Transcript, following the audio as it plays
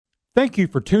Thank you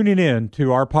for tuning in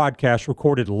to our podcast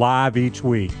recorded live each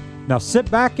week. Now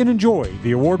sit back and enjoy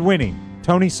the award-winning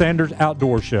Tony Sanders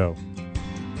Outdoor Show.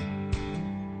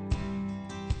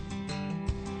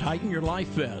 Tighten your life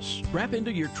vests, strap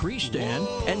into your tree stand,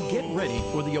 and get ready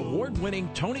for the award-winning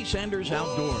Tony Sanders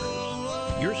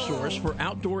Outdoors, your source for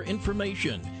outdoor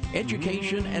information,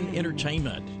 education, and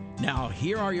entertainment. Now,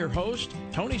 here are your hosts,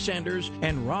 Tony Sanders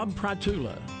and Rob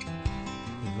Pratula.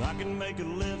 I can make a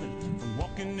living from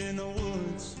walking in the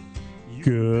woods.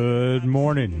 Good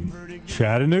morning,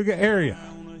 Chattanooga area.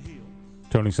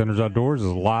 Tony Sanders Outdoors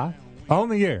is live on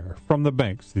the air from the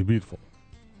banks of the beautiful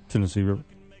Tennessee River.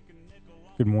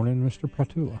 Good morning, Mr.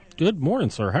 Pratula. Good morning,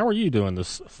 sir. How are you doing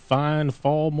this fine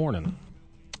fall morning?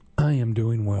 I am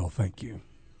doing well, thank you.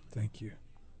 Thank you.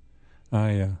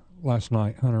 Last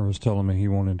night, Hunter was telling me he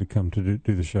wanted to come to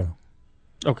do the show.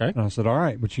 Okay. And I said, all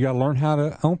right, but you got to learn how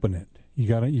to open it. You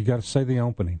got to say the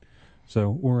opening. So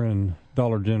we're in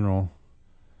Dollar General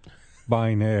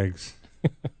buying eggs,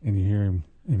 and you hear him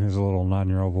in his little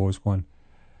 9-year-old voice going,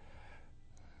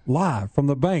 live from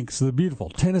the banks of the beautiful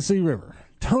Tennessee River,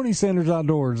 Tony Sanders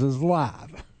Outdoors is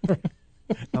live.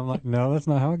 I'm like, no, that's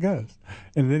not how it goes.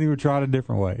 And then he would try it a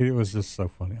different way. It was just so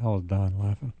funny. I was dying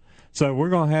laughing. So we're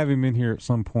going to have him in here at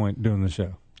some point doing the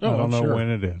show. Oh, I don't know sure. when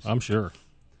it is. I'm sure.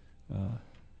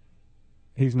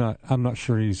 I'm not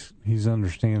sure he's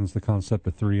understands the concept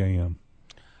of 3 a.m.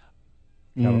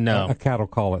 No. A cattle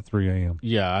call at 3 a.m.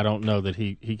 Yeah, I don't know that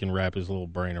he can wrap his little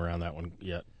brain around that one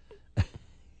yet.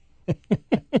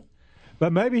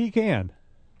 But maybe he can.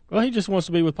 Well, he just wants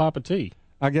to be with Papa T.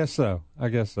 I guess so.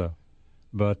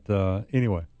 But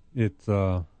anyway, it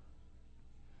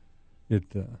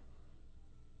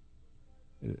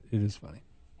is funny.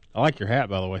 I like your hat,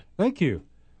 by the way. Thank you.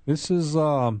 This is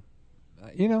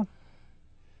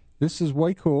this is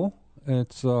way cool.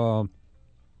 It's a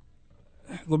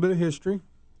little bit of history.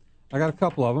 I got a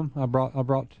couple of them. I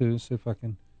brought two. See if I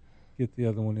can get the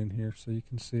other one in here so you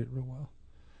can see it real well.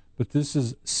 But this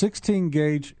is 16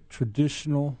 gauge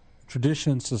Tradition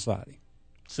Society.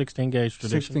 16 gauge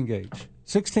tradition.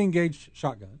 16 gauge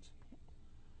shotguns.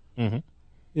 Mm-hmm.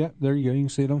 Yeah, there you go. You can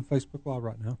see it on Facebook Live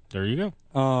right now. There you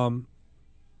go.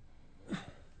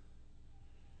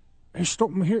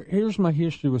 Here's my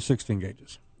history with 16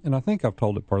 gauges, and I think I've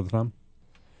told it part of the time.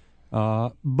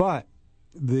 But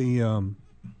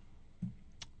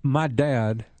my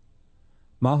dad,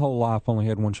 my whole life only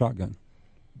had one shotgun,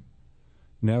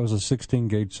 and that was a 16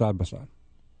 gauge side by side.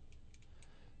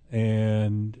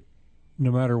 And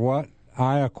no matter what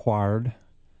I acquired,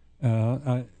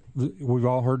 we've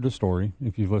all heard the story.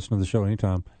 If you've listened to the show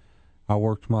anytime, I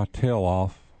worked my tail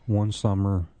off one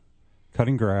summer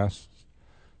cutting grass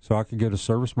so I could go to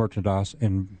Service Merchandise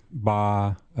and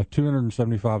buy a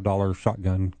 $275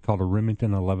 shotgun called a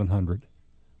Remington 1100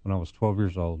 when I was 12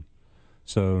 years old.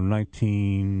 So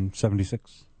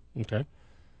 1976. Okay.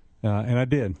 And I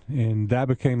did, and that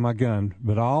became my gun.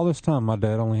 But all this time, my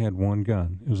dad only had one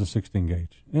gun. It was a 16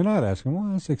 gauge. And I'd ask him,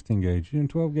 why 16 gauge? You know,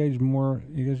 12 gauge more?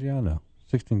 He goes, yeah, I know.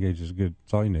 16 gauge is good.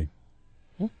 That's all you need.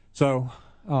 So,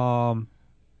 long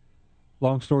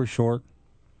story short,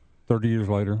 30 years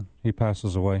later, he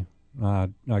passes away. I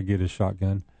get his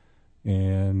shotgun,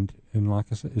 and like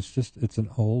I said, it's an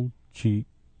old, cheap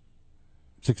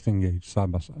 16 gauge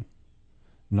side by side.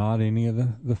 Not any of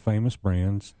the famous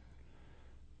brands.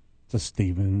 It's a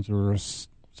Stevens or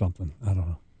something. I don't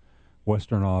know.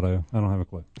 Western Auto. I don't have a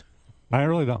clue. I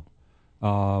really don't.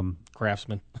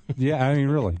 Craftsman. Yeah, I mean,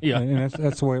 really. Yeah. And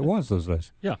that's the way it was those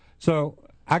days. Yeah. So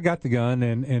I got the gun,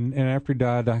 and after he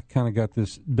died, I kind of got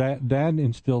this. Dad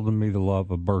instilled in me the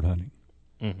love of bird hunting.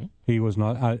 Mm-hmm. He was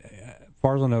not, as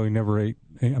far as I know, he never ate.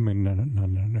 I mean,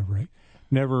 never ate.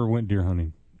 Never went deer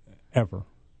hunting, ever.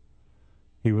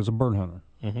 He was a bird hunter.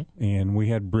 Mm-hmm. And we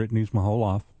had Brittany's my whole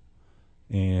life.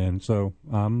 And so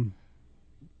I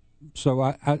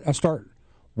start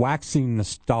waxing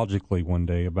nostalgically one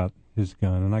day about his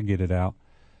gun, and I get it out,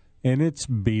 and it's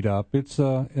beat up. It's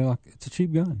a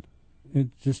cheap gun.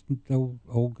 It's just an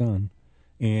old gun,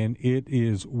 and it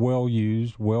is well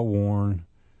used, well worn,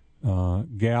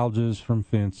 gouges from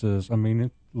fences. I mean,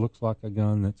 it looks like a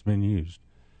gun that's been used,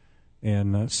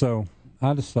 and so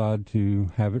I decided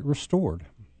to have it restored,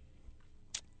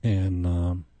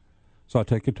 and so I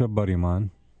take it to a buddy of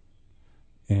mine,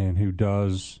 and who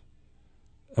does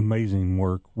amazing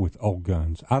work with old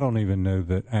guns. I don't even know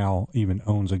that Al even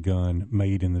owns a gun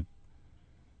made in the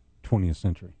 20th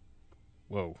century.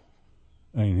 Whoa.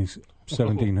 I mean, he's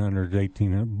 1700s,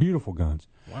 1800s, beautiful guns.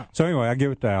 Wow. So anyway, I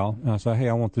give it to Al, and I say, hey,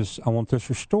 I want this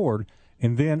restored,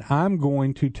 and then I'm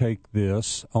going to take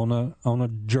this on a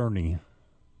journey.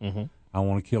 Mm-hmm. I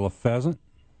want to kill a pheasant,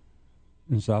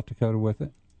 in South Dakota with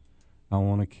it. I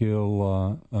want to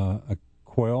kill a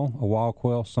quail, a wild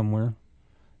quail somewhere,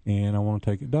 and I want to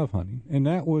take it dove hunting. And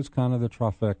that was kind of the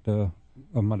trifecta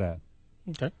of my dad.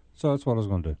 Okay. So that's what I was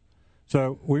going to do.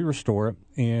 So we restore it,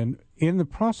 and in the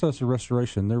process of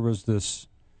restoration, there was this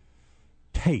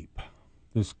tape,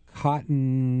 this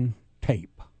cotton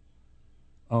tape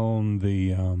on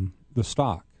the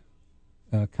stock,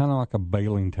 kind of like a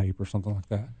baling tape or something like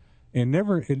that. And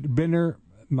it'd been there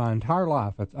my entire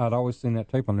life. I'd always seen that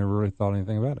tape. I never really thought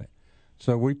anything about it.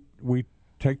 So we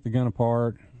take the gun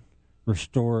apart,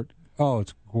 restore it. Oh,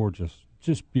 it's gorgeous,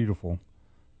 just beautiful.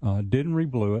 Didn't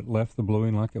re-blue it, left the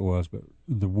bluing like it was, but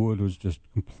the wood was just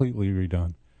completely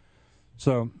redone.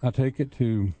 So I take it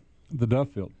to the dove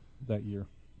field that year,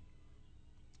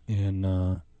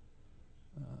 and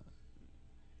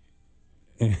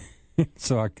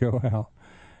so I go out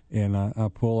and I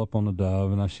pull up on a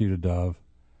dove and I shoot a dove,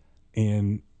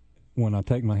 and when I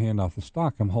take my hand off the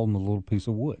stock, I'm holding a little piece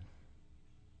of wood.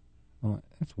 I'm like,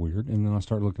 that's weird. And then I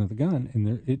start looking at the gun,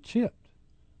 and it chipped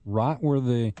right where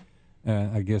the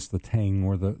I guess the tang,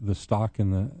 where the stock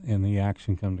and the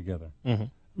action come together. Mm-hmm.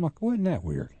 I'm like, wasn't that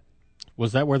weird?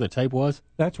 Was that where the tape was?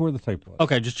 That's where the tape was.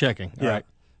 Okay, just checking. All right.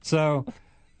 So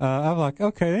I was like,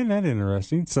 okay, isn't that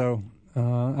interesting? So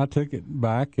I took it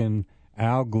back, and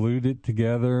Al glued it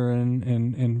together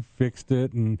and fixed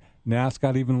it, and now it's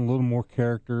got even a little more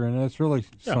character, and it's really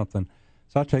something.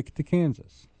 So I take it to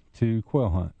Kansas to quail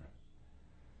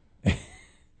hunt.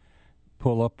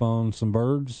 Pull up on some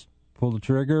birds, pull the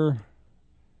trigger,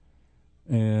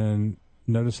 and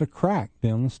notice a crack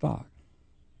down the stock,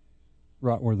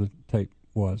 right where the tape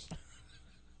was.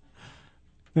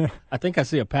 I think I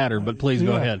see a pattern, but please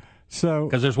go ahead. So,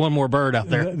 because there's one more bird out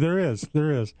there. There is.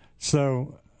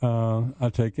 So I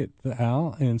take it to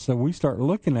Al, and so we start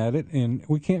looking at it, and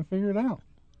we can't figure it out.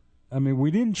 I mean,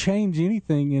 we didn't change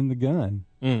anything in the gun,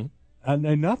 and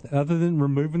nothing other than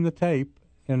removing the tape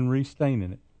and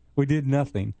restaining it. We did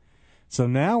nothing. So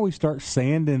now we start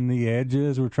sanding the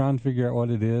edges. We're trying to figure out what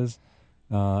it is.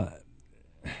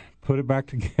 Put it back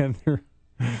together.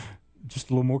 Just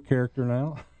a little more character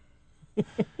now.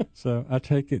 So I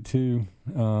take it to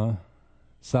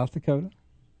South Dakota.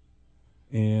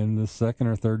 And the second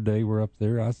or third day we're up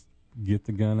there, I get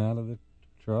the gun out of the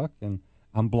truck, and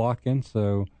I'm blocking.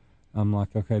 So I'm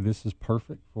like, okay, this is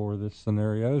perfect for this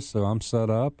scenario. So I'm set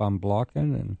up. I'm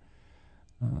blocking, and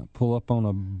pull up on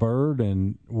a bird,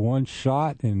 and one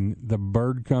shot, and the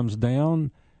bird comes down,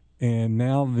 and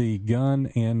now the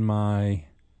gun and my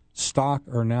stock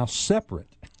are now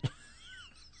separate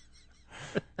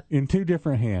in two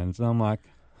different hands. And I'm like,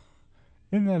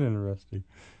 isn't that interesting?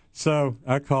 So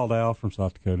I called Al from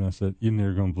South Dakota, and I said, you're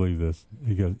never going to believe this.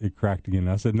 He goes, it cracked again.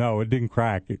 I said, no, it didn't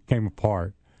crack. It came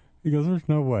apart. He goes, there's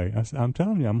no way. I said, I'm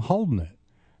telling you, I'm holding it.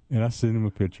 And I sent him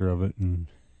a picture of it, and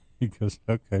he goes,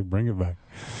 okay, bring it back.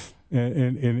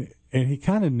 And he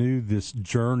kind of knew this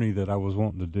journey that I was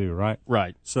wanting to do, right?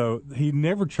 Right. So he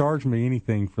never charged me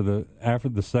anything after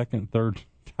the second, third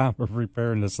time of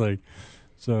repairing this thing.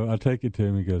 So I take it to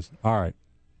him. He goes, all right,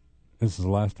 this is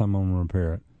the last time I'm going to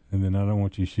repair it, and then I don't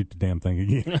want you to shoot the damn thing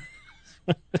again.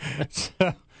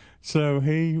 So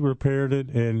he repaired it,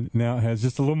 and now it has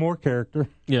just a little more character.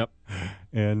 Yep.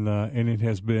 And it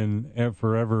has been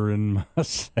forever in my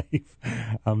safe.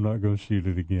 I'm not going to shoot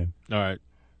it again. All right.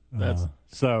 That's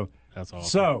awesome.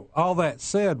 So all that to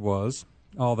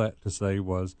say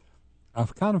was,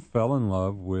 I've kind of fell in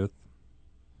love with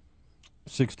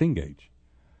 16 gauge.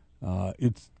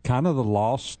 It's kind of the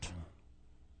lost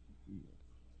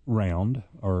round,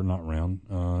 or not round,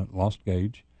 lost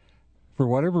gauge. For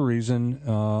whatever reason,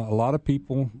 a lot of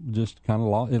people just kind of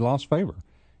lost favor.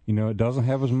 You know, it doesn't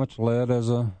have as much lead as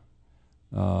a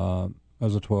 12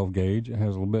 gauge. It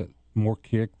has a little bit more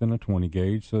kick than a 20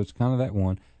 gauge, so it's kind of that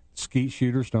one. Skeet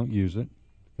shooters don't use it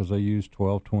because they use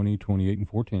 12, 20, 28, and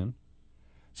 410.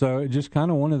 So it's just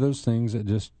kind of one of those things that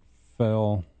just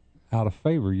fell out of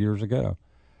favor years ago.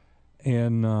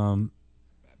 And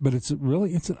but it's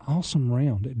an awesome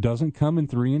round. It doesn't come in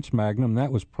 3-inch Magnum.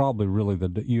 That was probably really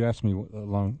you asked me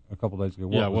a couple days ago.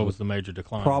 What was the major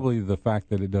decline? Probably the fact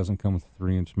that it doesn't come with a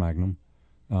 3-inch Magnum.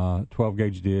 12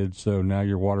 gauge did, so now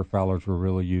your waterfowlers were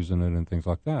really using it and things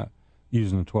like that,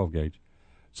 using the 12 gauge.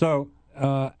 So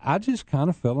I just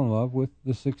kind of fell in love with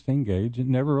the 16 gauge. It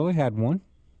never really had one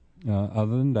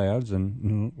other than Dad's,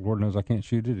 and Lord knows I can't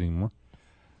shoot it anymore.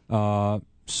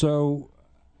 So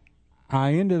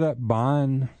I ended up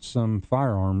buying some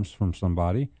firearms from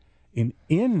somebody, and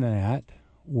in that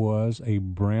was a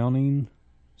Browning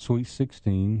Sweet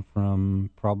 16 from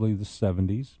probably the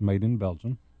 70s, made in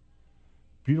Belgium.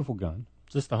 Beautiful gun.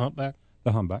 Is this the Humpback?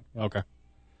 The Humpback. Okay.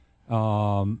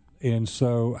 And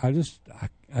so I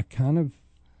kind of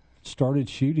started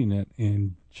shooting it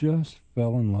and just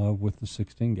fell in love with the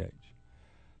 16 gauge.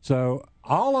 So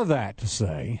all of that to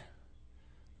say,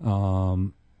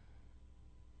 after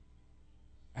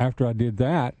I did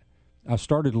that, I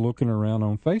started looking around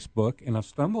on Facebook, and I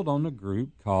stumbled on a group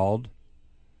called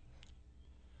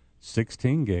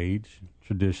 16 Gauge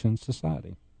Tradition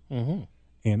Society. Mm-hmm.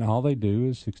 And all they do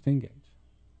is 16 gauge.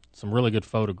 Some really good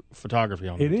photography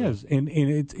on it. It is, and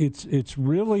it's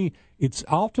really, it's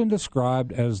often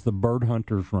described as the bird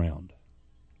hunter's round.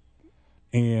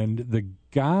 And the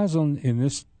guys in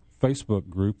this Facebook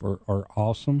group are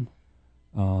awesome.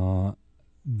 I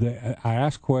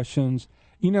ask questions.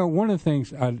 You know, one of the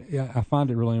things I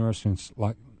find it really interesting is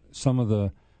like some of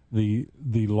the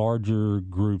larger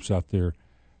groups out there.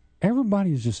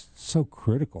 Everybody is just so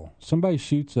critical. Somebody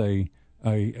shoots a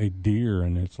deer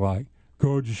and it's like,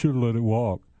 God, you should have let it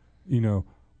walk. You know,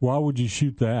 why would you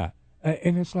shoot that?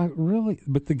 And it's like, really?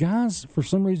 But the guys, for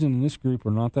some reason, in this group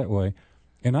are not that way.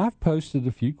 And I've posted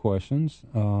a few questions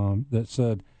that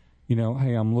said, you know,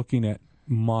 hey, I'm looking at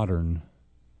modern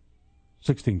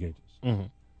 16 gauges. Mm-hmm.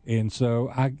 And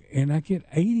so I get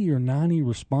 80 or 90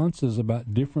 responses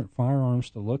about different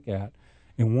firearms to look at.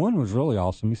 And one was really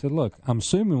awesome. He said, look, I'm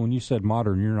assuming when you said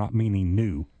modern, you're not meaning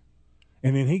new.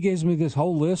 And then he gives me this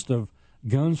whole list of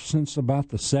guns since about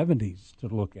the 70s to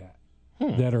look at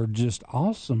that are just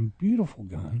awesome, beautiful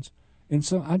guns. And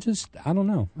so I don't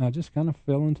know. I just kind of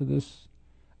fell into this.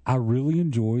 I really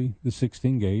enjoy the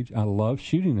 16 gauge. I love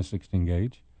shooting the 16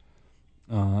 gauge.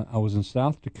 I was in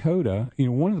South Dakota. You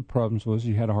know, one of the problems was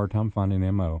you had a hard time finding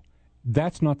ammo.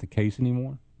 That's not the case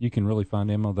anymore. You can really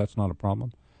find ammo. That's not a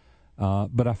problem.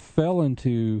 But I fell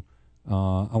into,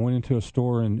 I went into a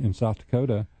store in South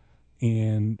Dakota,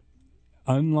 and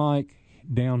unlike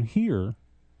down here,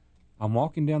 I'm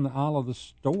walking down the aisle of the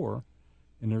store,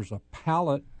 and there's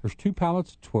two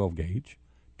pallets of 12 gauge,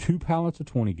 2 pallets of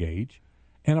 20 gauge,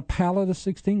 and a pallet of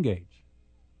 16 gauge.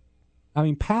 I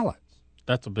mean, pallets.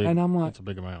 That's a big. And I'm like, that's a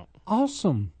big amount.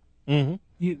 Awesome.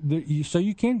 Mm-hmm. So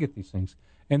you can get these things,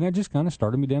 and that just kind of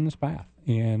started me down this path.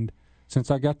 And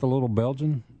since I got the little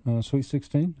Belgian Sweet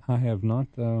 16, I have not.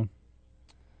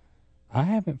 I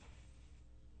haven't,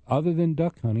 other than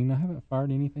duck hunting, I haven't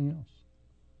fired anything else.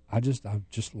 I just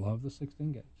love the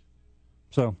 16 gauge.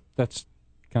 So that's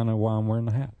kind of why I'm wearing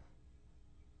the hat.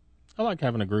 I like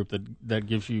having a group that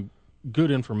gives you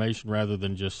good information rather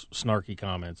than just snarky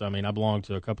comments. I mean, I belong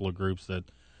to a couple of groups that,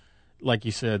 like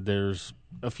you said, there's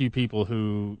a few people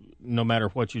who, no matter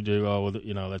what you do,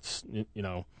 that's,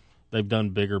 they've done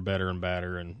bigger, better, and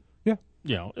badder, and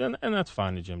and that's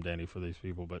fine to Jim Dandy for these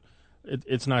people. But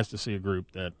it's nice to see a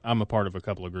group that I'm a part of. A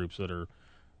couple of groups that are,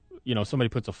 somebody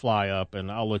puts a fly up,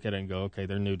 and I'll look at it and go, okay,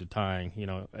 they're new to tying,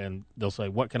 and they'll say,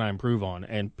 what can I improve on?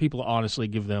 And people honestly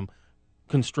give them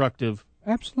constructive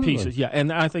pieces. Yeah,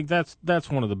 and I think that's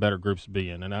one of the better groups to be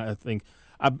in. And I think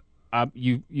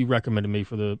you recommended me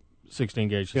for the 16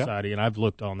 Gauge Society, and I've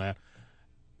looked on that.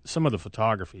 Some of the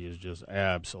photography is just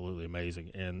absolutely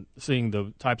amazing, and seeing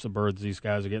the types of birds these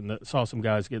guys are getting. Saw some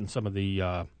guys getting some of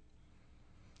the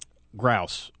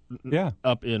grouse.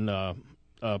 Up in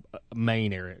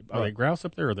Maine area. Are they grouse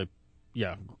up there? Or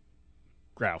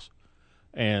grouse.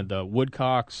 And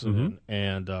woodcocks,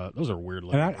 and those are weird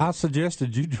looking. And I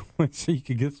suggested you join so you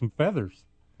could get some feathers.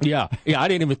 Yeah, I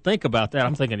didn't even think about that.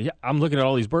 I'm thinking, I'm looking at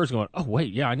all these birds, going, oh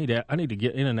wait, I need to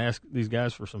get in and ask these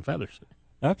guys for some feathers.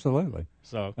 Absolutely.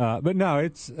 So, but no,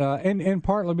 it's and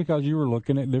partly because you were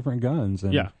looking at different guns.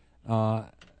 And,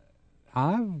 I've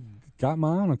got my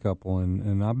eye on a couple,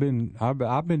 and I've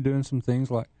been doing some things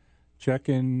like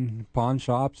checking pawn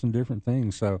shops and different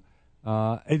things. So,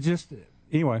 it just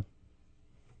anyway.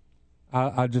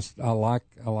 I like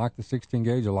the 16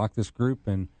 gauge. I like this group,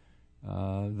 and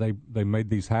they made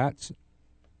these hats,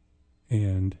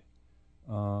 and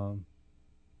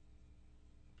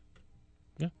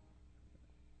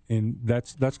and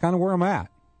that's kind of where I'm at.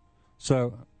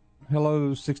 So,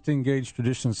 hello, 16 Gauge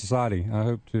Tradition Society. I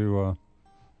hope to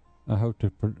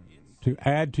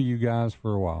add to you guys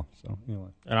for a while. So anyway,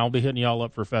 and I'll be hitting y'all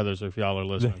up for feathers if y'all are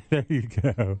listening. There you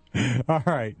go. All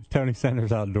right, Tony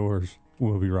Sanders Outdoors.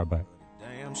 We'll be right back.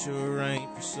 Damn sure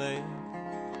ain't for sale.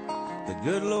 The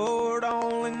good Lord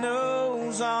only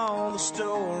knows all the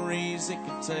stories it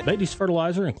could tell. Beatty's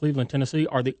Fertilizer in Cleveland, Tennessee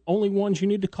are the only ones you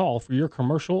need to call for your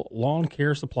commercial lawn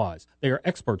care supplies. They are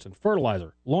experts in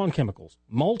fertilizer, lawn chemicals,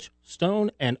 mulch, stone,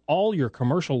 and all your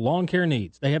commercial lawn care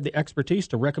needs. They have the expertise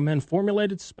to recommend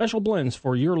formulated special blends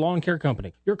for your lawn care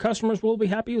company. Your customers will be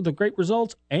happy with the great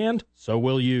results, and so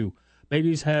will you.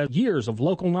 Beatty's has years of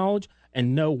local knowledge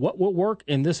and know what will work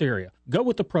in this area. Go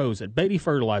with the pros at Beatty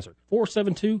Fertilizer,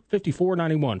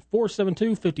 472-5491,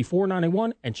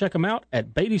 472-5491, and check them out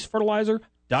at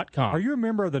Beatty'sFertilizer.com. Are you a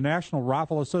member of the National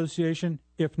Rifle Association?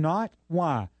 If not,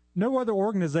 why? No other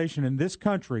organization in this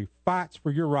country fights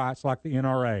for your rights like the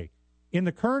NRA. In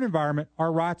the current environment,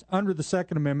 our rights under the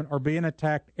Second Amendment are being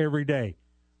attacked every day.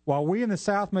 While we in the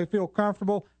South may feel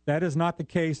comfortable, that is not the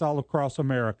case all across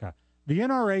America. The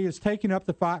NRA is taking up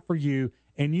the fight for you,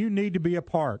 and you need to be a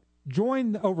part.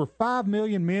 Join the over 5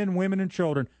 million men, women, and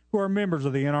children who are members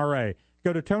of the NRA.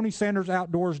 Go to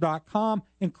TonySandersOutdoors.com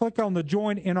and click on the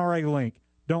Join NRA link.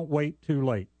 Don't wait too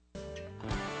late.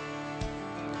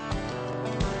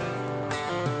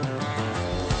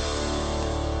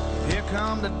 Here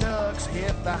come the ducks,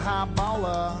 hit the high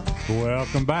baller.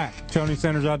 Welcome back, Tony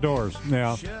Sanders Outdoors.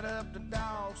 Now,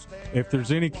 if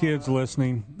there's any kids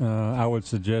listening, I would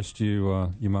suggest you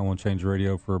might want to change the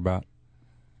radio for about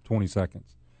 20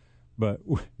 seconds. But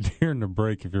during the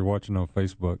break, if you're watching on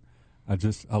Facebook,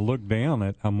 I look down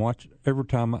at every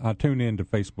time I tune into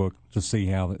Facebook to see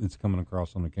how it's coming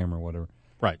across on the camera or whatever.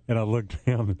 Right. And I look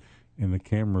down and the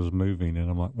camera's moving, and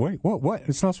I'm like, wait, what?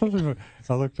 It's not supposed to move.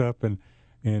 I looked up and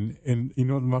you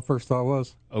know what my first thought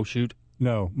was? Oh, shoot.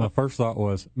 No, my first thought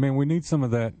was, man, we need some of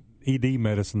that ED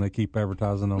medicine they keep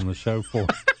advertising on the show for.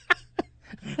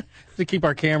 To keep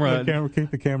our camera. Keep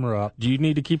the camera up. Do you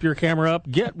need to keep your camera up?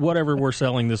 Get whatever we're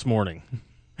selling this morning.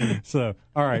 So,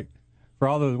 all right.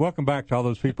 Welcome back to all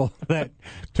those people that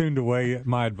tuned away at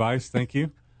my advice. Thank you.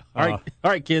 All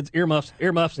right, kids, earmuffs.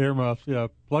 Yeah,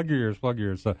 plug your ears.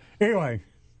 So, anyway,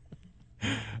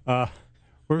 we're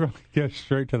going to get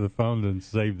straight to the phone and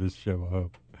save this show, I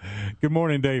hope. Good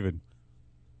morning, David.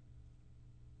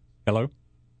 Hello?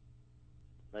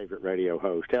 Favorite radio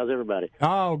host. How's everybody?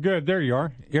 Oh, good. There you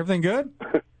are. Everything good?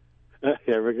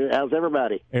 How's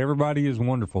everybody? Everybody is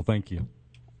wonderful. Thank you.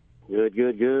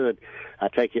 Good. I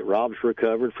take it Rob's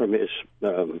recovered from his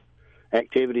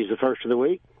activities the first of the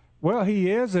week? Well, he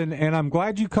is, and I'm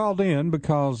glad you called in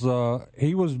because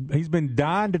he's been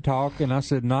dying to talk, and I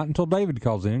said not until David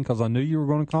calls in because I knew you were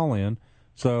going to call in.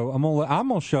 So I'm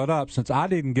gonna shut up since I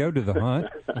didn't go to the hunt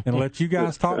and let you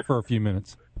guys talk for a few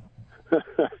minutes.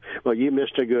 Well, you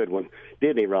missed a good one,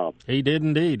 didn't he, Rob? He did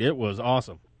indeed. It was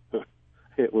awesome.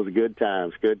 It was good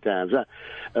times.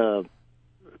 Of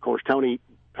course, Tony,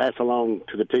 pass along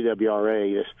to the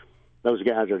TWRA. Those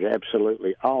guys are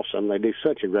absolutely awesome. They do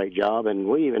such a great job. And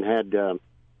we even had,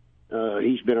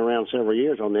 he's been around several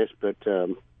years on this, but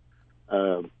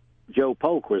Joe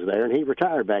Polk was there, and he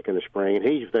retired back in the spring, and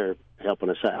he's there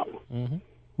helping us out. Mm-hmm.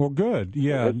 Well, good.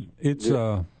 Yeah, it's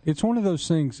one of those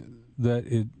things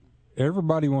that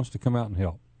everybody wants to come out and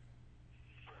help.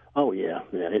 Oh, yeah.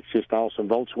 It's just awesome.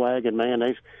 Volkswagen, man,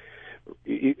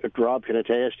 Rob can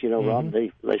attest, Mm-hmm. Rob,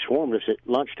 they swarmed us at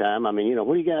lunchtime. I mean,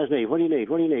 what do you guys need? What do you need?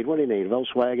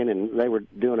 Volkswagen, and they were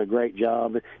doing a great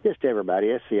job. Just everybody.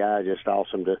 SCI is just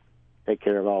awesome to take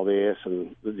care of all this,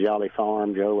 and the Jolly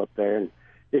Farm, Joe up there, and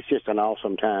it's just an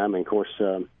awesome time. And, of course,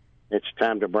 it's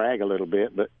time to brag a little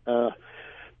bit, but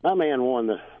my man won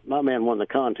the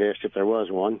contest, if there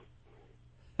was one.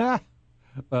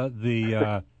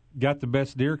 The got the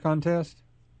best deer contest?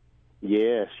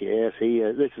 Yes. He.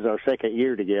 This is our second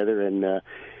year together, and I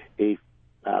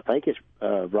think it's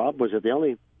Rob. Was it the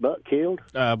only buck killed?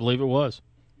 I believe it was.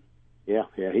 Yeah.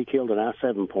 He killed an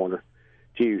I-7 pointer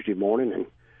Tuesday morning, and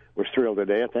was thrilled to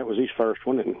death. That was his first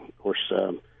one, and of course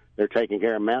they're taking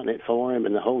care of mounting it for him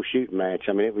and the whole shooting match.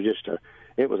 I mean, it was just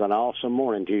it was an awesome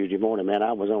morning Tuesday morning, man.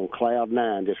 I was on cloud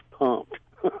nine, just pumped.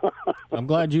 I'm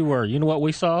glad you were. You know what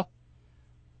we saw?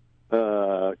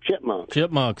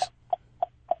 Chipmunks.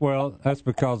 Well, that's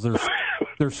because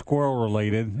they're squirrel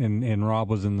related, and Rob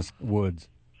was in the woods.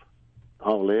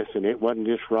 Oh, listen, it wasn't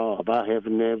just Rob. I have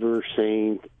never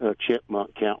seen a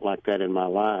chipmunk count like that in my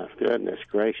life. Goodness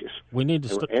gracious. We need to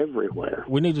They're everywhere.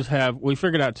 We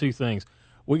figured out two things.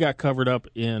 We got covered up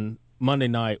in Monday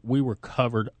night. We were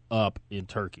covered up in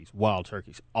turkeys, wild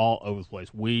turkeys, all over the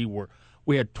place.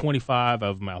 We had 25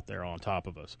 of them out there on top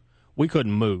of us. We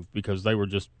couldn't move because they were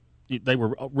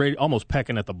ready, almost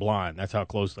pecking at the blind. That's how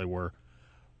close they were.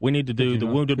 We need to do the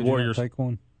Wounded Warriors. Did you not take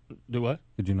one? Do what?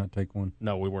 Did you not take one?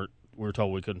 No, we weren't. We were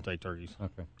told we couldn't take turkeys.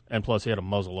 Okay. And plus, he had a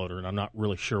muzzle loader, and I'm not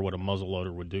really sure what a muzzle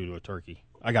loader would do to a turkey.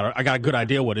 I got a good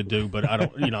idea what it'd do, but I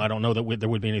don't know that there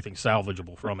would be anything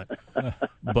salvageable from it.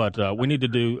 But we need to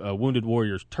do a Wounded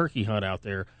Warriors turkey hunt out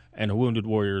there and a Wounded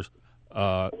Warriors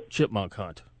chipmunk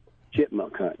hunt.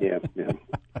 Chipmunk hunt, yeah.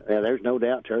 There's no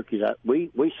doubt turkeys.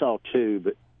 We saw two,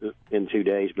 but in 2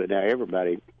 days, but now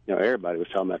everybody was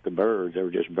talking about the birds. There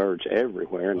were just birds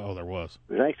everywhere. And there was.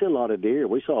 There's actually a lot of deer.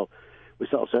 We saw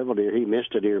several deer. He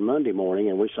missed a deer Monday morning,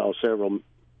 and we saw several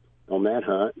on that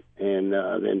hunt. And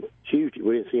then Tuesday,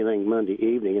 we didn't see anything Monday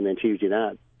evening, and then Tuesday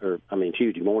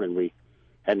morning, we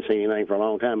hadn't seen anything for a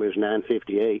long time. It was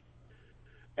 9:58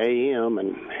 a.m.,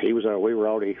 and we were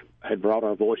already had brought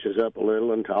our voices up a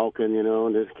little and talking,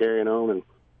 and just carrying on. And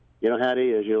you know how it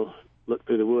is. You'll look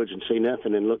through the woods and see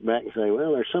nothing and look back and say,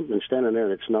 well, there's something standing there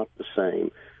that's not the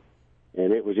same.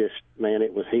 And it was just, man,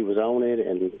 he was on it,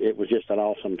 and it was just an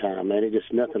awesome time, man. It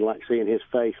just nothing like seeing his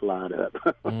face light up.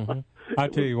 Mm-hmm. I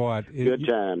tell you what. Good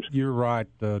times. You're right,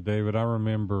 David. I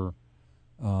remember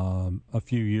a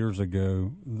few years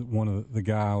ago, one of the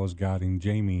guy I was guiding,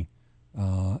 Jamie,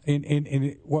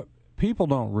 what people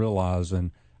don't realize,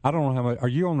 and I don't know how much, are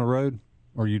you on the road,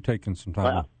 or are you taking some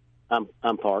time?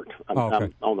 I'm parked. I'm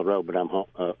on the road, but I'm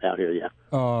out here, yeah.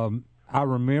 I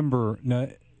remember, now,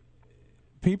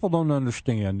 people don't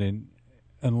understand, and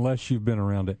unless you've been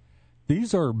around it,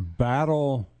 these are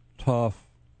battle-tough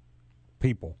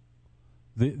people.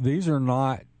 These are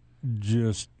not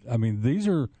just, these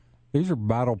are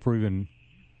battle-proven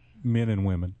men and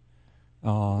women.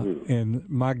 And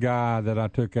my guy that I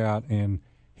took out, and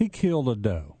he killed a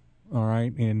doe, all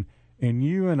right? And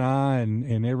you and I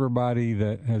and everybody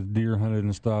that has deer hunted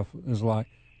and stuff is like,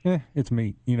 it's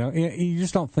meat. You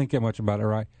just don't think that much about it,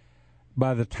 right?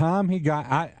 By the time he got,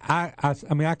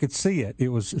 I could see it. It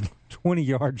was 20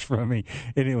 yards from me,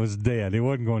 and it was dead. It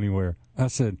wasn't going anywhere. I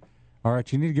said, all right,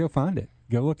 you need to go find it.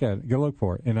 Go look at it. Go look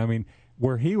for it. And,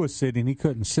 where he was sitting, he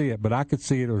couldn't see it, but I could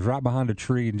see it. It was right behind a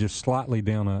tree and just slightly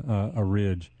down a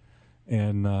ridge.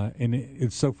 And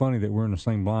it's so funny that we're in the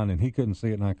same blind, and he couldn't see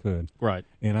it and I could. Right.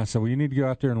 And I said, well, you need to go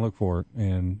out there and look for it.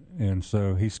 And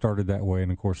so he started that way,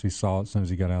 and, of course, he saw it as soon as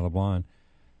he got out of the blind.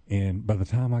 And by the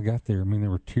time I got there, there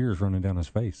were tears running down his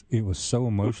face. It was so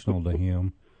emotional to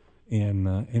him, and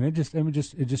it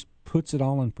just puts it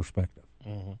all in perspective.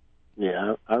 Mm-hmm.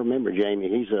 Yeah, I remember Jamie.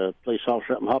 He's a police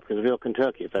officer up in Hopkinsville,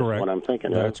 Kentucky, if that's correct. What I'm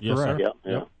thinking That's of. Yes, correct.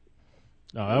 Yep.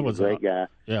 No, that was a great guy.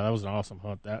 Yeah, that was an awesome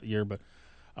hunt that year. But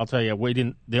I'll tell you,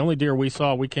 the only deer we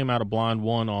saw, we came out of blind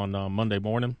one on Monday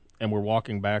morning, and we're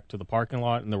walking back to the parking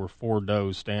lot, and there were 4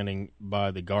 does standing by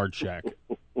the guard shack,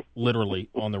 literally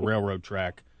on the railroad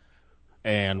track.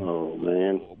 And oh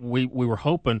man, we were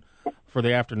hoping for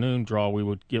the afternoon draw we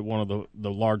would get one of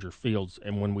the larger fields,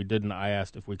 and when we didn't, I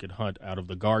asked if we could hunt out of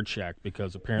the guard shack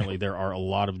because apparently there are a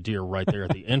lot of deer right there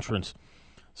at the entrance.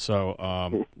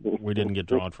 So we didn't get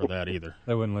drawn for that either.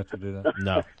 They wouldn't let you do that.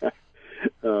 No.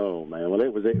 Oh man, well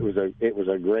it was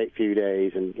a great few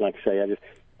days, and like I say,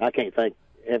 I can't thank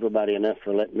everybody enough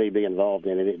for letting me be involved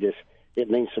in it.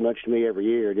 It means so much to me every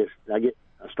year.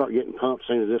 I start getting pumped as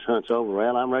soon as this hunt's over.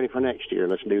 Well, I'm ready for next year.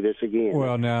 Let's do this again.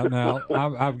 Well, now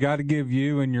I've got to give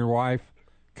you and your wife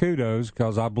kudos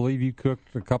because I believe you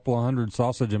cooked a couple of 100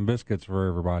 sausage and biscuits for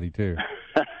everybody too.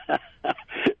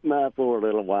 My poor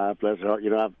little wife, bless her heart.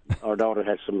 Our daughter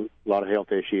has a lot of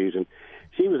health issues, and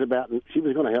she was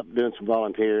going to help doing some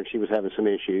volunteering. She was having some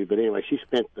issues, but anyway, she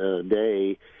spent the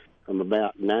day from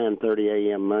about 9:30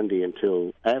 a.m. Monday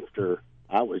until after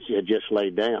I had just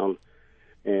laid down.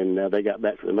 And they got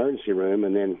back to the emergency room,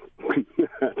 and then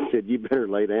I said, you better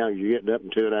lay down. You're getting up in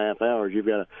 2.5 hours. You've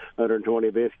got 120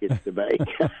 biscuits to bake.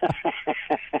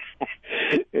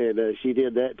 And she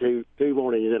did that two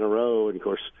mornings in a row. And, of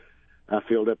course, I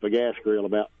filled up a gas grill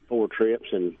about 4 trips.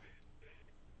 And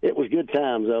it was good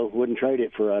times, though. Wouldn't trade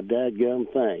it for a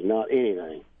dadgum thing, not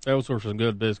anything. Those were some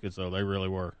good biscuits, though. They really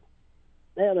were.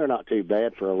 Yeah, they're not too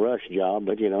bad for a rush job,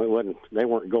 but, they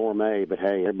weren't gourmet. But,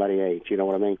 hey, everybody ate. You know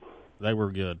what I mean? They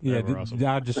were good. Yeah, they were awesome.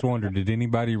 I just wondered, did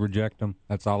anybody reject them?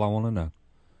 That's all I want to know.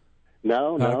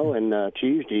 No. Okay. And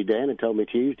Tuesday, Dan had told me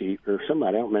Tuesday, or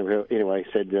somebody, I don't remember who, anyway,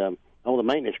 said, the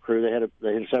maintenance crew, they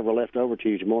had several left over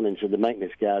Tuesday morning, so the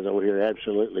maintenance guys over here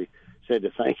absolutely said to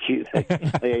thank you.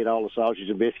 They ate all the sausage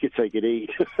and biscuits they could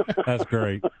eat. That's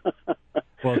great.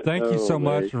 Well, thank you so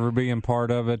much for being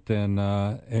part of it, and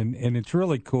it's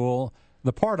really cool.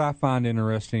 The part I find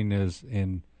interesting is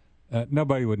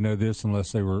nobody would know this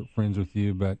unless they were friends with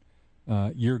you, but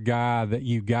your guy that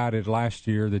you guided last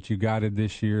year, that you guided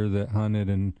this year, that hunted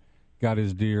and got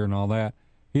his deer and all that,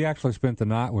 he actually spent the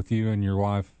night with you and your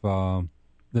wife the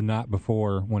night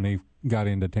before when he got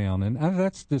into town. And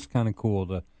that's just kind of cool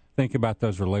to think about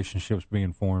those relationships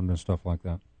being formed and stuff like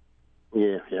that.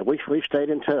 Yeah, we've stayed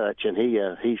in touch, and he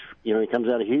comes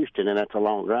out of Houston, and that's a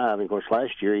long drive. And of course,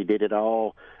 last year he did it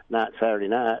all night, Saturday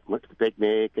night, went to the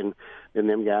picnic, and then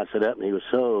them guys set up, and he was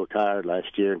so tired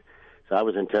last year. So I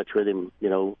was in touch with him,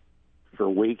 for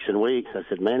weeks and weeks. I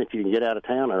said, man, if you can get out of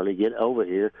town early, get over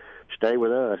here, stay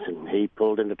with us. And he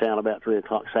pulled into town about 3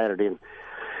 o'clock Saturday, and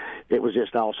it was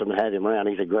just awesome to have him around.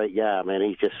 He's a great guy, man.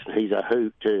 He's a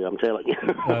hoot, too, I'm telling you.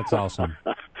 That's awesome.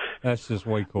 That's just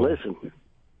way cool. Listen.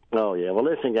 Oh, yeah. Well,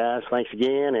 listen, guys, thanks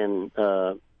again, and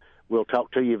we'll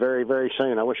talk to you very, very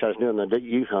soon. I wish I was doing the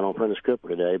youth hunt on Prentice Cooper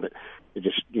today, but it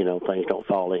just, things don't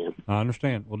fall in. I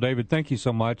understand. Well, David, thank you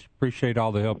so much. Appreciate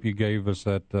all the help you gave us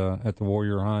at the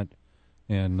Warrior Hunt,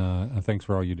 and thanks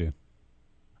for all you do.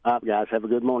 All right, guys, have a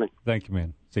good morning. Thank you,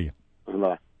 man. See you.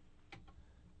 Bye.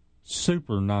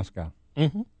 Super nice guy.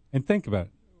 Mm-hmm. And think about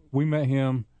it. We met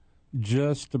him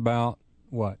just about,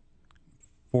 4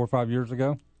 or 5 years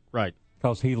ago? Right.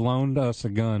 Because he loaned us a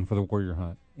gun for the Warrior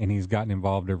Hunt, and he's gotten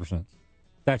involved ever since.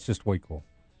 That's just way cool.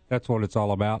 That's what it's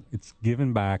all about. It's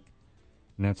giving back,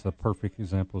 and that's a perfect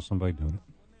example of somebody doing it.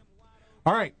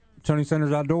 All right, Tony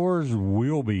Sanders Outdoors.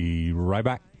 We'll be right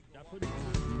back.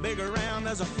 Big around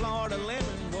as a Florida lemon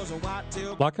was a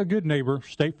white-tailed. Like a good neighbor,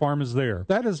 State Farm is there.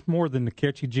 That is more than the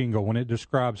catchy jingle when it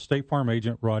describes State Farm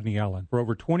agent Rodney Allen. For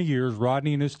over 20 years,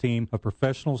 Rodney and his team of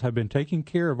professionals have been taking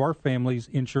care of our family's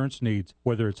insurance needs,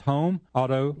 whether it's home,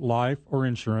 auto, life, or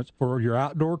insurance, for your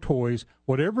outdoor toys.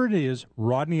 Whatever it is,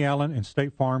 Rodney Allen and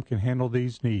State Farm can handle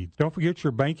these needs. Don't forget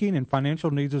your banking and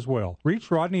financial needs as well.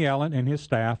 Reach Rodney Allen and his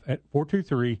staff at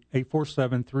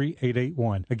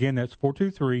 423-847-3881. Again, that's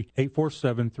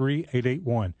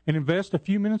 423-847-3881. And invest a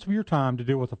few minutes of your time to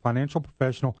deal with a financial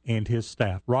professional and his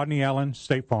staff. Rodney Allen,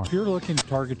 State Farm. If you're looking to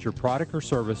target your product or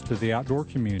service to the outdoor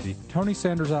community, Tony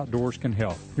Sanders Outdoors can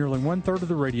help. Nearly 1/3 of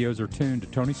the radios are tuned to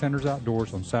Tony Sanders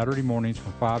Outdoors on Saturday mornings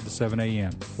from 5 to 7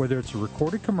 a.m. Whether it's a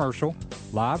recorded commercial,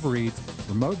 live reads,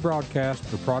 remote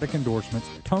broadcast, or product endorsements,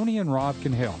 Tony and Rob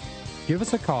can help. Give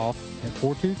us a call at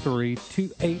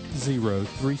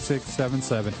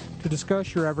 423-280-3677 to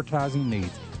discuss your advertising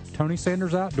needs. Tony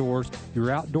Sanders Outdoors,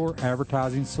 your outdoor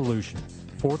advertising solution.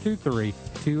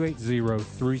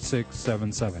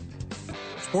 423-280-3677.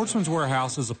 Sportsman's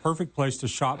Warehouse is a perfect place to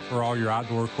shop for all your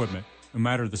outdoor equipment. No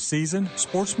matter the season,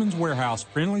 Sportsman's Warehouse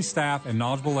friendly staff and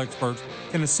knowledgeable experts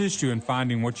can assist you in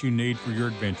finding what you need for your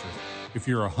adventure. If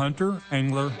you're a hunter,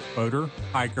 angler, boater,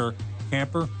 hiker,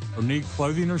 camper, or need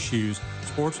clothing or shoes,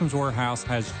 Sportsman's Warehouse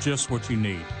has just what you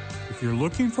need. If you're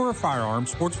looking for a firearm,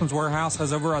 Sportsman's Warehouse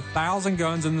has over 1,000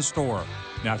 guns in the store.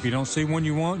 Now, if you don't see one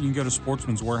you want, you can go to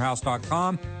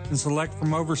sportsmanswarehouse.com and select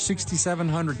from over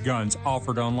 6,700 guns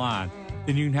offered online.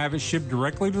 Then you can have it shipped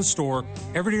directly to the store,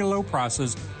 everyday low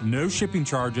prices, no shipping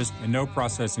charges, and no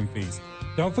processing fees.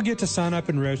 Don't forget to sign up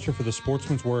and register for the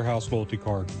Sportsman's Warehouse Loyalty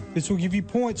Card. This will give you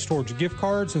points towards gift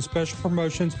cards and special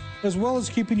promotions, as well as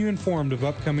keeping you informed of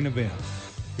upcoming events.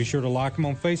 Be sure to like them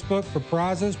on Facebook for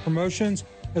prizes, promotions,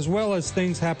 as well as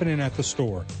things happening at the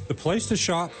store. The place to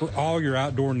shop for all your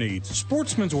outdoor needs.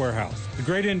 Sportsman's Warehouse, the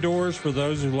great indoors for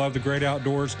those who love the great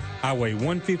outdoors. Highway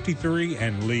 153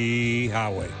 and Lee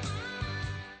Highway.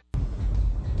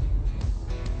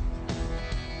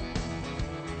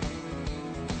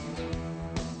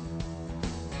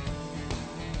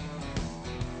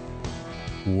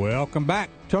 Welcome back.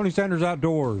 Tony Sanders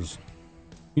Outdoors.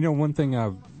 You know, one thing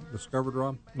I've discovered,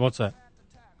 Rob? What's that?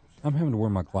 I'm having to wear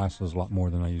my glasses a lot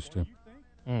more than I used to.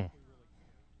 I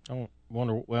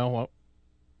wonder, I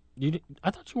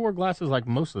thought you wore glasses like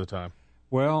most of the time.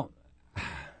 Well,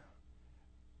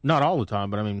 not all the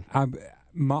time, but I mean.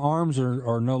 My arms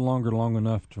are no longer long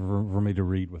enough for me to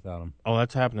read without them. Oh,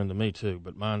 that's happening to me too,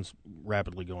 but mine's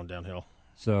rapidly going downhill.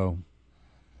 So,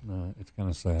 it's kind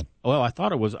of sad. Well,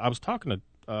 I was talking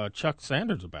to Chuck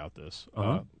Sanders about this,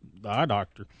 the eye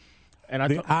doctor. And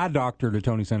eye doctor to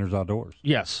Tony Sanders Outdoors.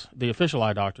 Yes, the official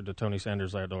eye doctor to Tony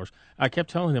Sanders Outdoors. I kept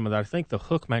telling him that I think the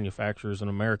hook manufacturers in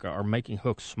America are making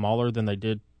hooks smaller than they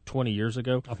did 20 years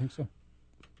ago. I think so.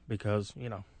 Because,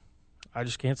 I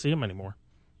just can't see them anymore.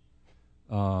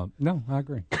 No, I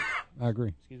agree. I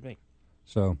agree. Excuse me.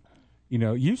 So,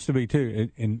 it used to be, too,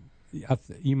 and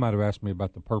you might have asked me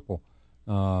about the purple.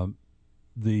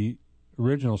 The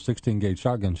original 16-gauge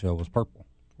shotgun shell was purple.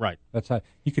 Right. That's how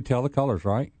you could tell the colors,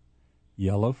 right?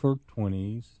 Yellow for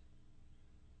 20s,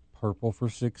 purple for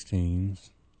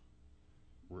 16s,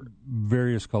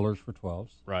 various colors for 12s.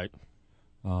 Right.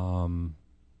 And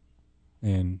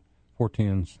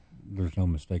 410s, there's no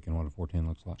mistaking what a 410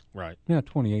 looks like. Right. Yeah,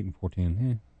 28 and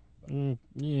 410,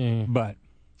 yeah. But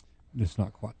it's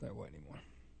not quite that way anymore.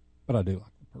 But I do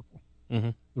like the purple.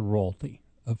 Mm-hmm. The royalty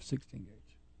of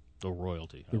 16-gauge. The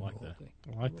royalty. I like that.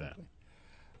 I like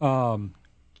that.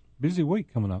 Busy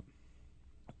week coming up.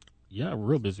 Yeah,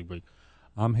 real busy week.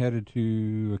 I'm headed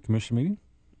to a commission meeting.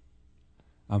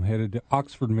 I'm headed to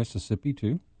Oxford, Mississippi,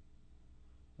 too.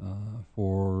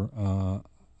 for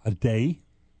a day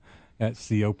at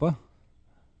CEOPA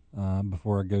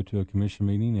before I go to a commission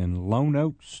meeting in Lone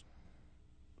Oaks,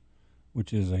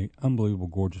 which is a unbelievable,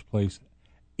 gorgeous place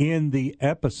in the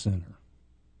epicenter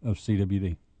of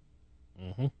CWD.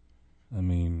 Mm-hmm. I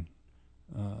mean,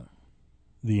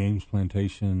 the Ames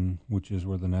Plantation, which is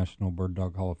where the National Bird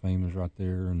Dog Hall of Fame is, right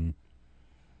there, and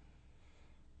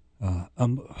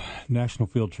National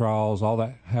Field Trials, all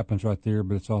that happens right there.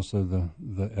 But it's also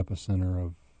the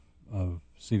epicenter of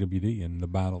CWD and the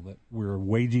battle that we're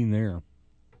waging there.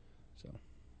 So,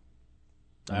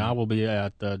 I will be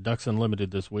at Ducks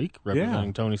Unlimited this week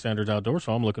representing Tony Sanders Outdoors,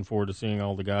 so I'm looking forward to seeing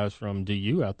all the guys from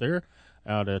DU out there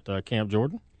out at Camp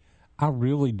Jordan. I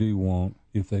really do want,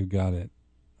 if they've got it,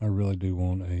 I really do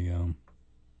want a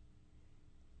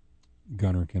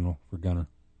gunner kennel for Gunner.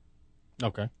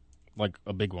 Okay, like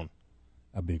a big one.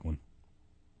 A big one.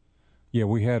 Yeah,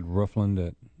 we had Ruffland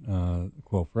at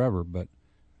Quail Forever, but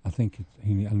I think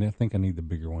I think I need the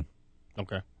bigger one.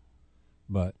 Okay.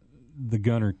 But the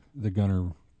gunner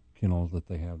kennels that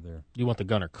they have there. You want the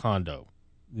Gunner condo?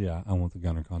 Yeah, I want the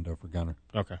gunner condo for Gunner.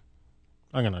 Okay,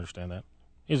 I can understand that.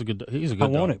 He's a good. I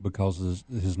want dog. it because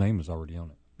his name is already on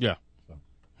it. Yeah. So.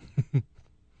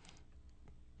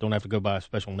 Don't have to go buy a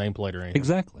special nameplate or anything.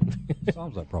 Exactly.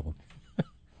 Solves that problem.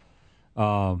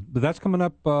 But that's coming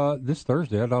up this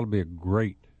Thursday. That ought to be a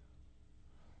great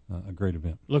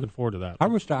event. Looking forward to that.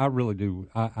 I really do.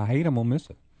 I hate I'm gonna miss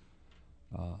it.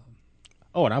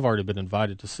 Oh, and I've already been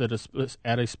invited to sit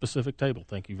at a specific table.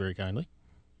 Thank you very kindly.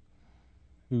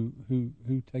 Who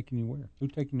taking you where? Who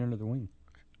taking you under the wing?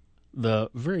 The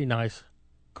very nice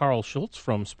Carl Schultz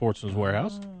from Sportsman's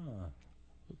Warehouse.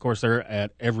 Of course, they're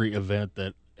at every event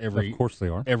that Of course they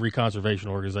are. every conservation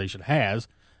organization has,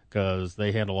 because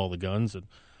they handle all the guns and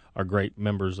are great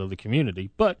members of the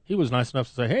community. But he was nice enough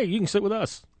to say, "Hey, you can sit with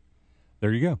us."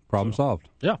 There you go. Problem solved.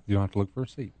 Yeah. You don't have to look for a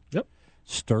seat. Yep.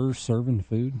 Stir serving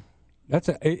food.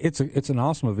 It's an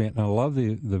awesome event, and I love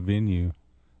the venue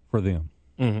for them.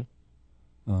 Mm-hmm.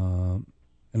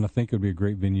 And I think it would be a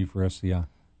great venue for SCI,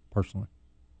 personally.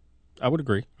 I would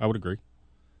agree.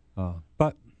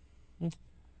 But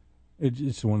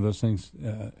it's one of those things.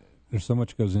 There's so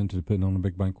much goes into putting on a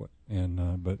big banquet,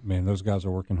 and but man, those guys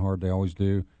are working hard. They always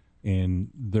do, and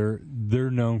they're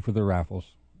known for their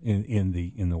raffles in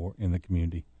the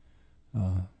community,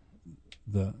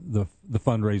 the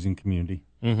fundraising community.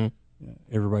 Mm-hmm.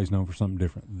 Everybody's known for something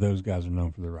different. Those guys are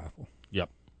known for their raffle. Yep.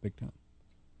 Big time.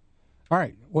 All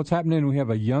right, what's happening? We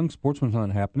have a young sportsman's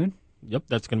hunt happening. Yep,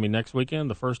 that's going to be next weekend.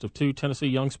 The first of 2 Tennessee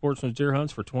Young Sportsman's Deer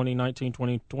Hunts for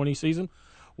 2019-2020 season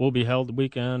will be held the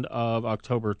weekend of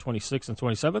October 26th and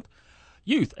 27th.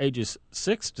 Youth ages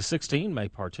 6 to 16 may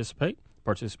participate.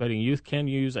 Participating youth can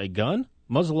use a gun,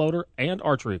 muzzleloader, and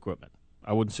archery equipment.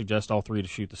 I wouldn't suggest all three to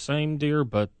shoot the same deer,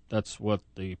 but that's what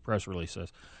the press release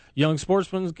says. Young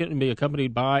sportsmen can be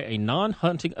accompanied by a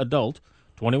non-hunting adult,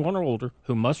 21 or older,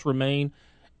 who must remain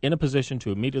in a position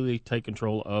to immediately take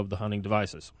control of the hunting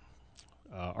devices.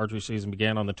 Archery season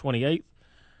began on the 28th,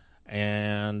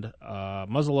 and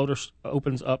muzzleloader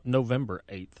opens up November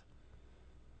 8th.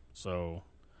 So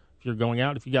if you're going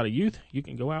out, if you got a youth, you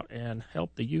can go out and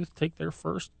help the youth take their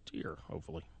first deer,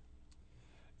 hopefully.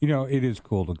 You know, it is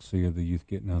cool to see the youth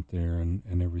getting out there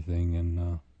and everything,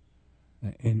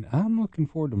 and I'm looking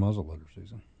forward to muzzleloader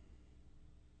season.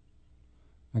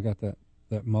 I got that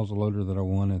muzzleloader that I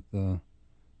won at the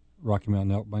Rocky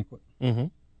Mountain Elk Banquet. Mm-hmm.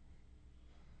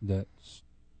 That's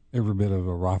every bit of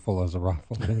a rifle as a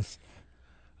rifle is.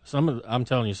 I'm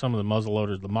telling you, some of the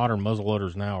muzzleloaders, the modern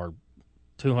muzzleloaders now are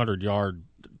 200-yard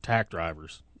tack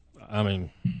drivers. I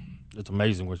mean, it's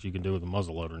amazing what you can do with a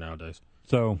muzzleloader nowadays.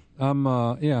 So I'm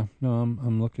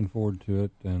looking forward to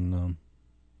it, and I'm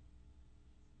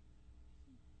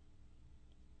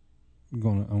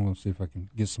gonna see if I can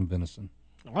get some venison.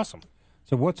 Awesome.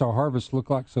 So what's our harvest look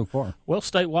like so far? Well,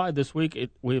 statewide this week,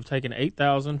 we have taken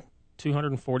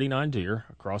 8,249 deer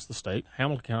across the state.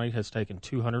 Hamilton County has taken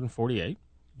 248.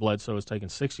 Bledsoe has taken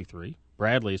 63.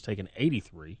 Bradley has taken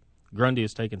 83. Grundy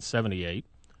has taken 78.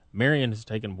 Marion has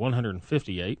taken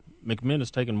 158. McMinn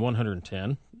has taken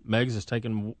 110. Meigs has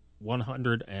taken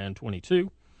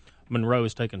 122. Monroe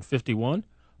has taken 51.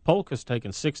 Polk has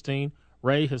taken 16.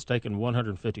 Ray has taken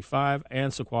 155,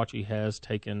 and Sequatchie has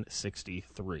taken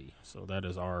 63. So that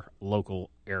is our local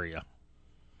area.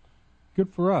 Good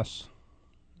for us.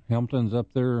 Hamilton's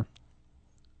up there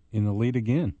in the lead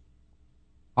again.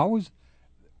 Always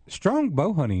strong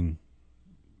bow hunting.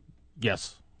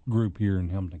 Yes. Group here in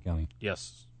Hamilton County.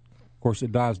 Yes. Of course,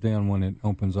 it dies down when it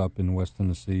opens up in West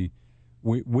Tennessee.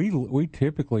 We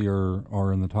typically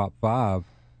are in the top 5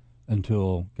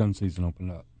 until gun season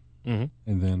opened up. and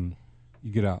then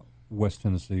you get out West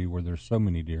Tennessee where there's so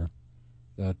many deer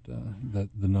that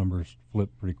the numbers flip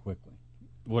pretty quickly.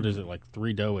 What is it, like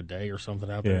 3 doe a day or something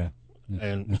out there? Yeah,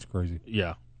 and it's crazy.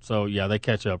 Yeah, so they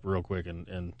catch up real quick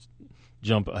and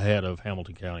jump ahead of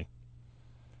Hamilton County.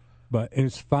 But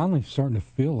it's finally starting to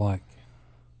feel like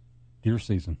deer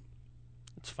season.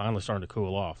 It's finally starting to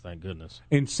cool off, thank goodness.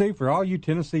 And see, for all you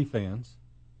Tennessee fans,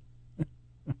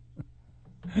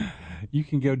 you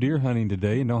can go deer hunting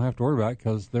today and don't have to worry about it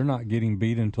because they're not getting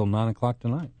beat until 9 o'clock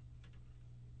tonight.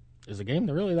 Is the game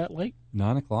really that late?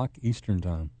 9 o'clock Eastern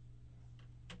time.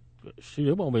 Shoot,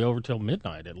 it won't be over till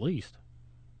midnight at least.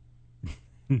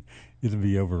 It'll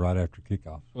be over right after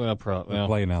kickoff. Well, They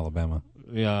play in Alabama.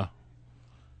 Yeah.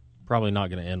 Probably not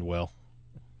going to end well.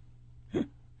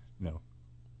 No.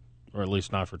 Or at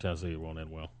least not for Tennessee. It won't end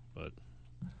well. But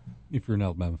if you're an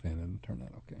Alabama fan, it'll turn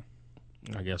out okay.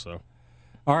 I guess so.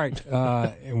 All right.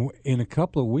 In a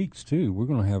couple of weeks, too, we're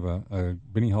going to have a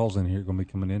Benny Hall's in here going to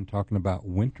be coming in talking about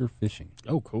winter fishing.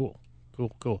 Oh, cool.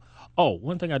 Cool. Oh,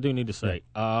 one thing I do need to say.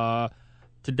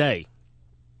 Today,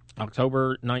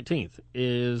 October 19th,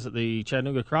 is the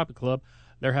Chattanooga Crappie Club.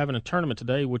 They're having a tournament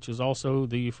today, which is also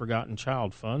the Forgotten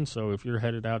Child Fund. So if you're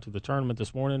headed out to the tournament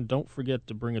this morning, don't forget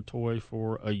to bring a toy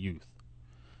for a youth.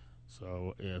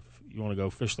 So if you want to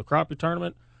go fish the crappie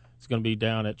tournament, it's going to be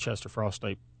down at Chester Frost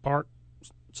County Park,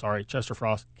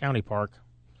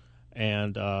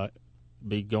 and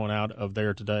be going out of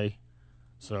there today.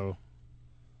 So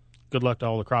good luck to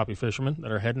all the crappie fishermen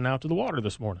that are heading out to the water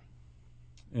this morning.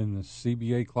 And the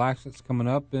CBA Classic's coming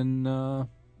up in a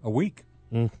week.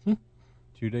 Mm-hmm.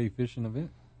 2-day fishing event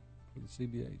for the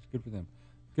CBA. It's good for them.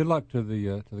 Good luck to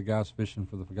the guys fishing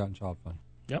for the Forgotten Child Fund.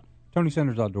 Yep. Tony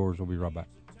Sanders Outdoors will be right back.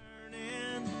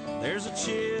 There's a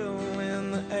chill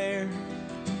in the air.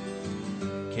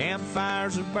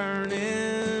 Campfires are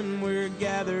burning. We're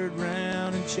gathered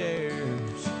round in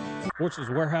chairs. Sportsman's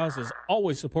Warehouse has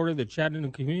always supported the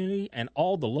Chattanooga community and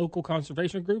all the local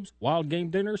conservation groups, wild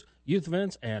game dinners, youth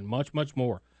events, and much, much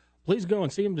more. Please go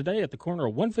and see them today at the corner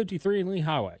of 153 and Lee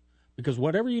Highway. Because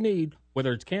whatever you need,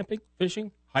 whether it's camping,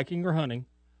 fishing, hiking, or hunting,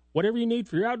 whatever you need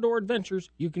for your outdoor adventures,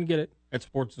 you can get it at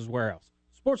Sportsman's Warehouse.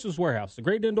 Sportsman's Warehouse, the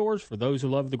great indoors for those who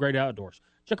love the great outdoors.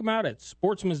 Check them out at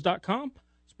sportsmans.com.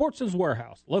 Sportsman's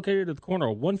Warehouse, located at the corner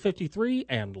of 153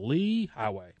 and Lee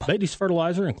Highway. Beatty's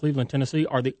Fertilizer in Cleveland, Tennessee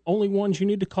are the only ones you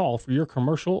need to call for your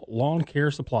commercial lawn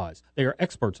care supplies. They are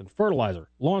experts in fertilizer,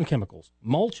 lawn chemicals,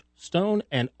 mulch, stone,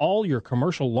 and all your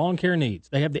commercial lawn care needs.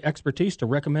 They have the expertise to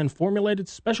recommend formulated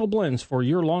special blends for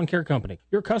your lawn care company.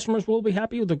 Your customers will be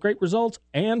happy with the great results,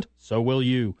 and so will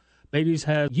you. Beatty's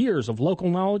has years of local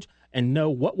knowledge and know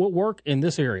what will work in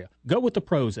this area. Go with the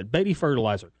pros at Beatty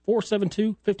Fertilizer,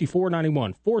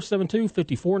 472-5491,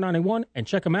 472-5491, and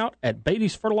check them out at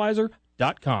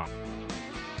Beatty'sFertilizer.com.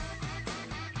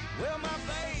 Well, my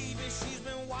baby, she's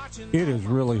been watching. It is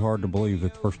really hard to believe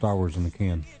that the first hour is in the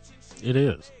can. It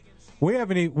is. Let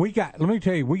me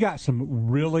tell you, we got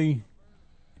some really.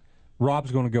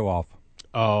 Rob's going to go off.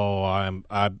 Oh,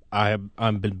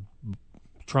 I've been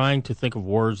trying to think of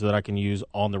words that I can use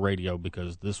on the radio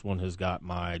because this one has got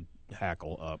my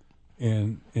hackle up.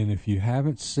 And if you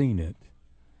haven't seen it,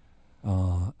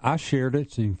 I shared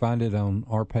it, so you can find it on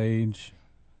our page,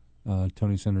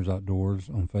 Tony Sanders Outdoors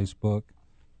on Facebook.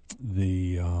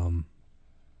 The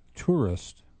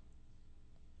tourist,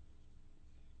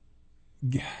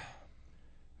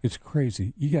 it's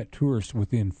crazy. You got tourists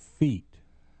within feet,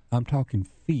 I'm talking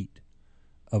feet,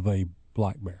 of a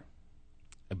black bear.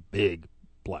 A big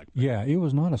black bear. Yeah, it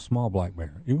was not a small black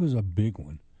bear. It was a big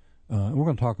one. And we're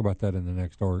going to talk about that in the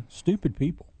next hour. Stupid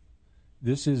people.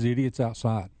 This is idiots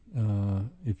outside.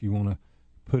 If you want to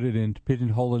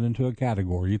pigeonhole it into a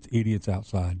category, it's idiots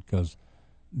outside because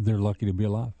they're lucky to be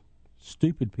alive.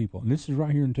 Stupid people. And this is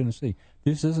right here in Tennessee.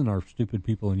 This isn't our stupid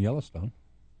people in Yellowstone.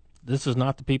 This is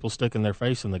not the people sticking their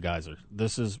face in the geyser.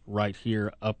 This is right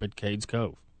here up at Cades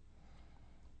Cove.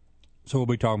 So we'll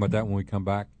be talking about that when we come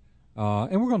back.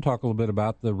 And we're going to talk a little bit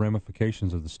about the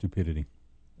ramifications of the stupidity.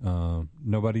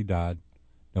 Nobody died.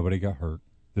 Nobody got hurt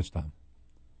this time.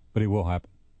 But it will happen.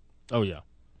 Oh, yeah.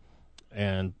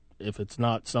 And if it's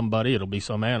not somebody, it'll be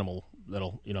some animal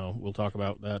that'll, we'll talk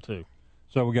about that too.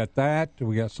 So we got that.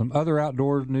 We got some other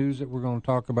outdoor news that we're going to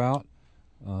talk about.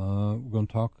 We're going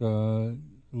to talk a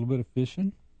little bit of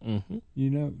fishing. Mm-hmm.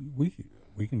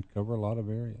 We can cover a lot of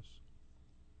areas.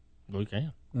 We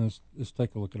can. Let's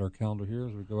take a look at our calendar here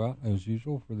as we go out, as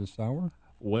usual, for this hour.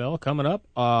 Well, coming up,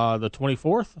 the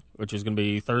 24th, which is going to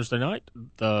be Thursday night,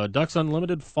 the Ducks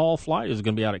Unlimited Fall Flight is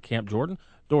going to be out at Camp Jordan.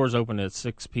 Doors open at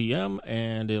 6 p.m.,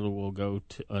 and it will go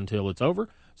until it's over,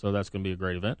 so that's going to be a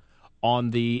great event.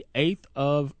 On the 8th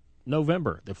of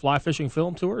November, the Fly Fishing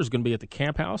Film Tour is going to be at the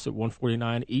Camp House at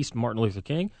 149 East Martin Luther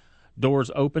King. Doors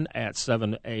open at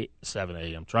 7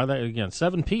 a.m. Try that again,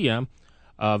 7 p.m.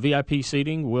 VIP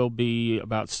seating will be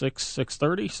about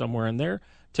 6:30, somewhere in there.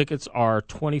 Tickets are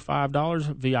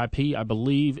 $25. VIP, I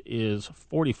believe, is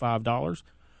 $45.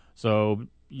 So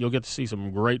you'll get to see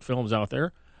some great films out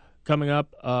there. Coming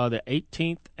up the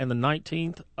 18th and the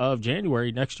 19th of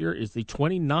January next year is the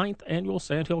 29th Annual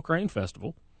Sandhill Crane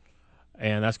Festival,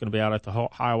 and that's going to be out at the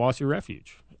Hiawassee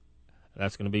Refuge.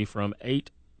 That's going to be from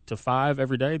 8 to 5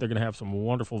 every day. They're going to have some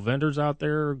wonderful vendors out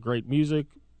there, great music,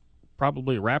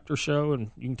 probably a raptor show,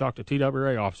 and you can talk to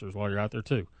TWA officers while you're out there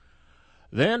too.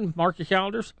 Then, mark your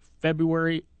calendars,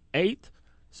 February 8th,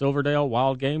 Silverdale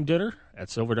Wild Game Dinner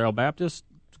at Silverdale Baptist.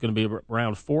 It's going to be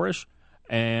around 4-ish.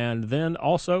 And then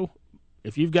also,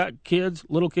 if you've got kids,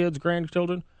 little kids,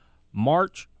 grandchildren,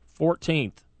 March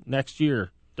 14th next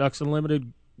year, Ducks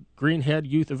Unlimited Greenhead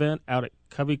Youth Event out at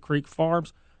Covey Creek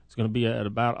Farms. It's going to be at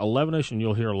about 11-ish, and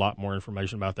you'll hear a lot more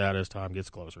information about that as time gets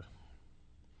closer.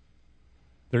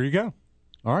 There you go.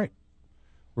 All right.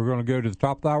 We're going to go to the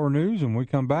top of the hour news, and when we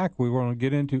come back, we're going to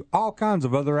get into all kinds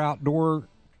of other outdoor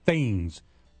things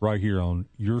right here on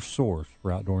your source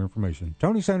for outdoor information.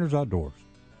 Tony Sanders Outdoors.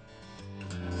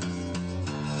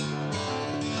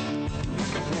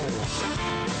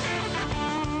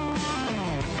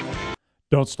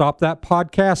 Don't stop that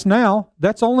podcast now.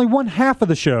 That's only one half of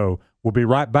the show. We'll be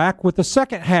right back with the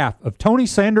second half of Tony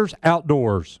Sanders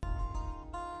Outdoors.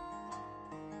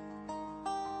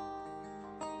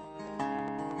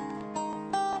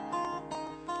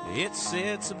 It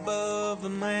sits above the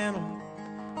mantle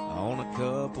on a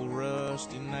couple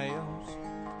rusty nails.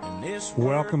 And this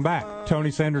Welcome back,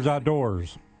 Tony Sanders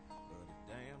Outdoors.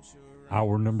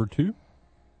 Hour number 2.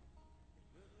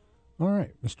 All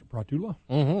right, Mr. Pratula.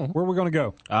 Mm-hmm. Where are we going to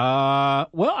go?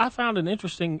 Well, I found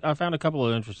a couple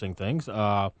of interesting things.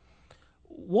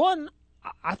 One,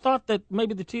 I thought that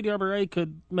maybe the TWRA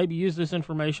could maybe use this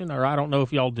information, or I don't know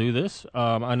if y'all do this.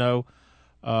 I know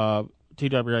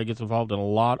TWRA gets involved in a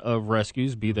lot of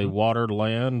rescues, be they water,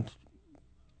 land,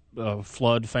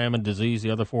 flood, famine, disease, the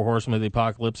other 4 horsemen of the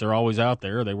apocalypse. They're always out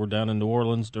there. They were down in New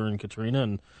Orleans during Katrina,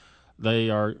 and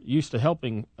they are used to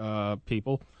helping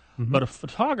people. Mm-hmm. But a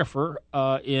photographer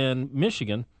in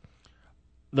Michigan,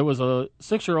 there was a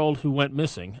 6-year-old who went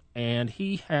missing, and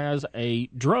he has a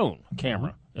drone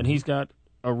camera, and he's got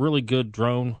a really good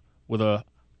drone with a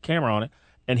camera on it,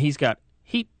 and he's got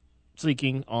heat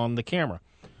seeking on the camera.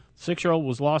 6-year-old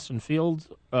was lost in fields.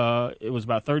 It was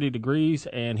about 30 degrees,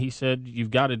 and he said,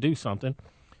 "You've got to do something."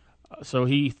 So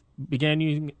he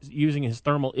began using his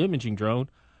thermal imaging drone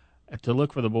to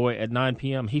look for the boy. At 9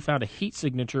 p.m., he found a heat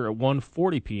signature at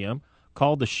 1:40 p.m.,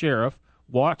 called the sheriff,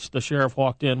 watched the sheriff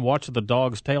walked in, watched the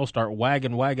dog's tail start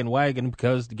wagging,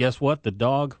 because guess what? The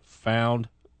dog found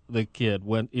the kid.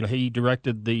 When he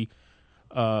directed the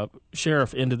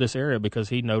sheriff into this area because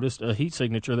he noticed a heat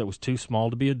signature that was too small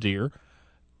to be a deer,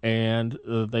 and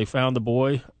they found the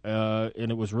boy,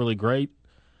 and it was really great.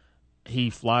 He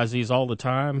flies these all the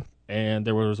time. And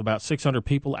there was about 600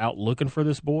 people out looking for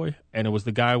this boy, and it was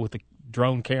the guy with the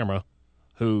drone camera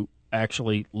who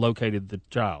actually located the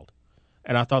child.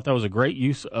 And I thought that was a great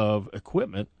use of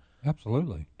equipment.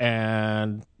 Absolutely.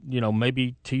 And,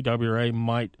 maybe TWRA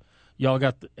might – y'all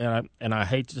got – and I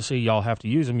hate to see y'all have to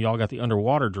use them. Y'all got the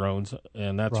underwater drones,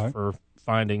 and that's right. For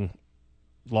finding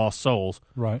lost souls.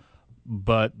 Right.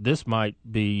 But this might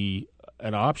be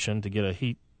an option to get a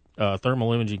heat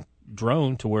thermal imaging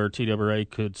drone to where TWRA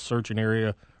could search an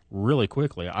area really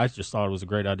quickly. I just thought it was a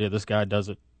great idea. This guy does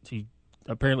it.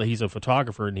 Apparently he's a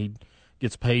photographer, and he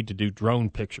gets paid to do drone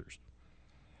pictures.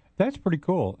 That's pretty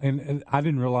cool. And I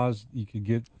didn't realize you could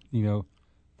get,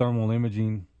 thermal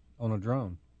imaging on a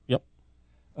drone. Yep.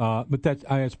 But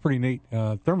it's pretty neat.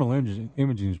 Thermal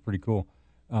imaging is pretty cool.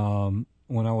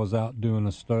 When I was out doing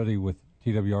a study with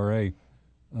TWRA,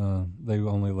 they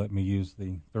only let me use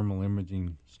the thermal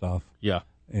imaging stuff. Yeah.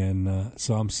 And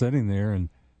so I'm sitting there, and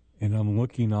I'm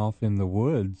looking off in the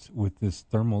woods with this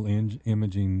thermal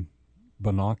imaging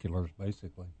binoculars,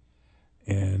 basically.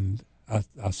 And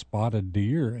I spot a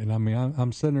deer, and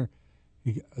I'm sitting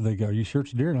there. They go, "Are you sure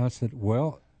it's a deer?" And I said,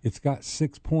 "Well, it's got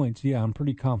 6 points. Yeah, I'm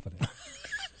pretty confident."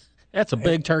 That's a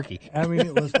big turkey.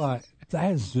 It was like,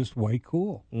 that is just way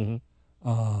cool.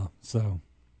 Mm-hmm. So,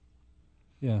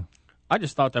 yeah. I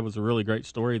just thought that was a really great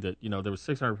story that, there was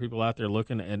 600 people out there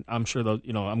looking, and I'm sure those,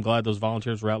 I'm glad those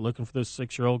volunteers were out looking for this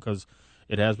 6-year-old because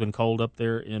it has been cold up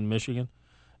there in Michigan,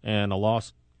 and a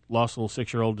lost little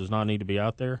 6-year-old does not need to be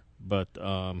out there. But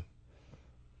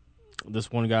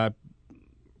this one guy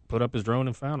put up his drone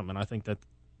and found him, and I think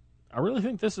I really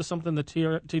think this is something that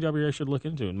TWA should look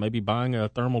into, and maybe buying a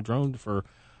thermal drone for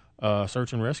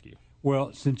search and rescue.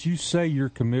 Well, since you say your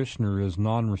commissioner is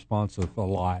non-responsive a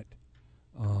lot,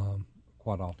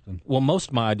 quite often. Well, most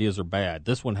of my ideas are bad.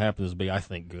 This one happens to be, I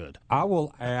think, good. I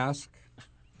will ask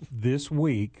this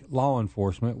week law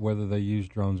enforcement whether they use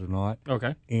drones or not.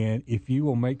 Okay. And if you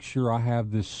will make sure I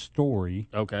have this story,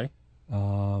 Okay.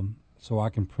 so I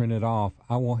can print it off,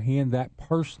 I will hand that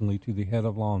personally to the head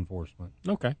of law enforcement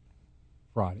Okay.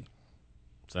 Friday.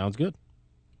 Sounds good.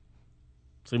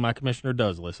 See, my commissioner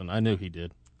does listen. I knew he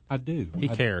did. I do. He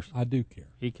cares. I do care.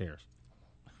 He cares.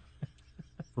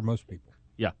 For most people.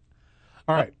 Yeah.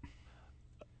 All right.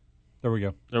 There we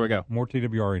go. There we go. More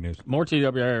TWRA news. More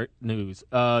TWA news.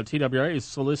 TWA is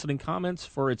soliciting comments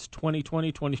for its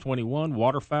 2020-2021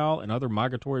 waterfowl and other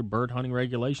migratory bird hunting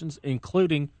regulations,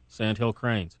 including sandhill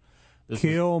cranes.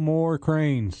 Kill more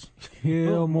cranes.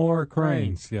 Kill more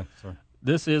cranes. Yeah, sorry.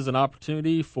 This is an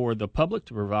opportunity for the public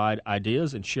to provide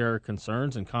ideas and share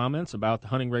concerns and comments about the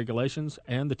hunting regulations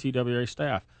and the TWA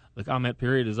staff. The comment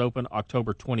period is open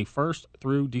October 21st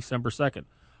through December 2nd.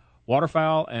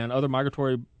 Waterfowl and other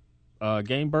migratory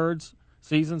game birds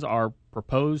seasons are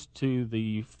proposed to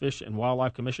the Fish and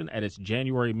Wildlife Commission at its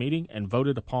January meeting and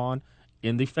voted upon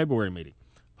in the February meeting.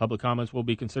 Public comments will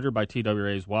be considered by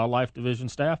TWA's Wildlife Division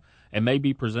staff and may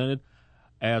be presented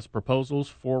as proposals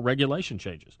for regulation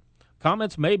changes.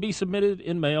 Comments may be submitted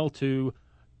in mail to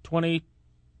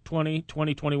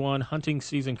 2020-2021 Hunting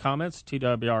Season Comments,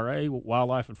 TWRA,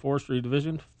 Wildlife and Forestry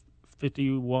Division,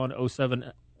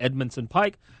 5107 Edmondson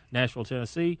Pike, Nashville,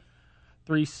 Tennessee,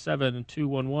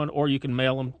 37211, or you can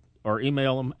mail them or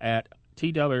email them at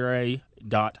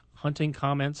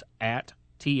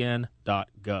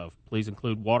twra.huntingcomments@tn.gov. Please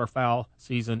include waterfowl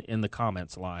season in the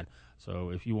comments line. So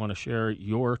if you want to share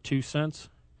your 2 cents,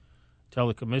 tell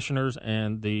the commissioners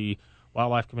and the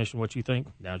Wildlife Commission what you think,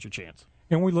 now's your chance.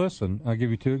 And we listen. I'll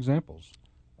give you 2 examples.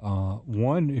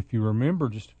 One, if you remember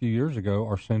just a few years ago,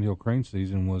 our sandhill crane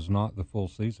season was not the full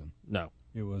season. No.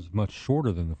 It was much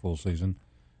shorter than the full season.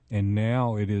 And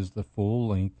now it is the full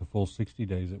length, the full 60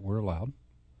 days that we're allowed.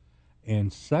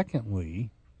 And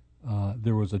secondly,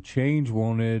 there was a change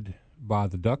wanted by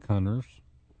the duck hunters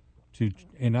to,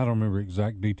 and I don't remember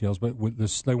exact details, but with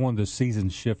this, they wanted the season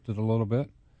shifted a little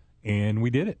bit, and we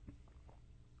did it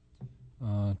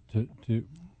to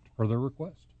per their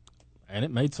request. And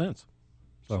it made sense.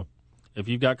 So if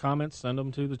you've got comments, send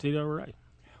them to the TWRA.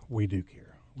 we do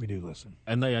care. We do listen.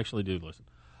 And they actually do listen.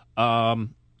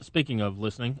 Speaking of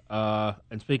listening,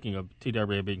 and speaking of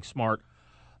TWA being smart,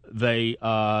 they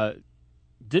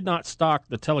did not stock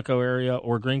the Tellico area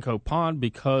or Green Cove Pond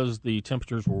because the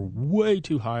temperatures were way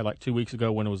too high like 2 weeks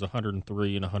ago when it was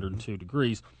 103 and 102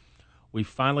 degrees. We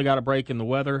finally got a break in the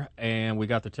weather, and we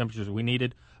got the temperatures we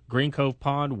needed. Green Cove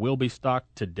Pond will be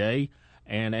stocked today,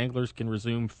 and anglers can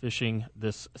resume fishing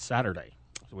this Saturday,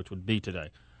 which would be today.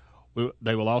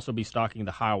 They will also be stocking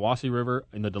the Hiawassee River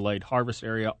in the delayed harvest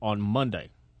area on Monday.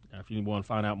 Now, if you want to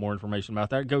find out more information about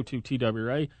that, go to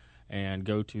TWA and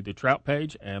go to the trout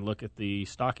page and look at the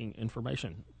stocking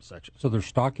information section. So they're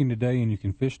stocking today, and you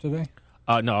can fish today?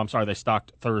 No, I'm sorry. They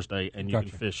stocked Thursday, and you Gotcha.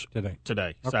 can fish Today.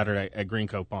 okay. Saturday at Green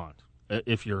Cove Pond,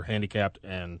 if you're handicapped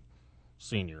and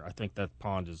senior. I think that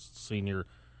pond is senior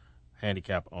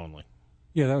handicap only.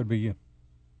 Yeah, that would be you.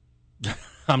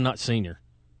 I'm not senior.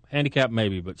 Handicap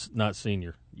maybe, but not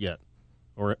senior yet.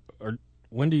 Or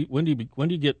when do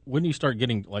you start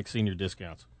getting like senior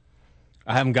discounts?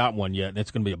 I haven't got one yet, and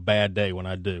it's going to be a bad day when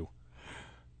I do.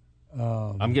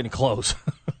 I'm getting close.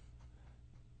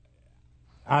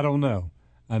 I don't know.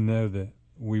 I know that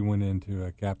we went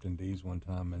into Captain D's one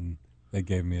time, and they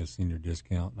gave me a senior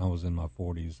discount, and I was in my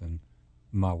 40s, and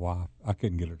my wife, I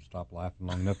couldn't get her to stop laughing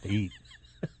long enough to eat.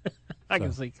 I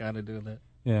can see kind of doing that.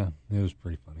 Yeah, it was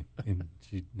pretty funny, and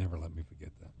she never let me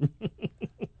forget that.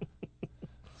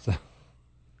 So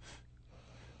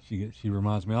she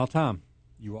reminds me all the time,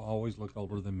 you will always look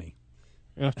older than me.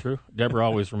 Yeah, true. Deborah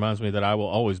always reminds me that I will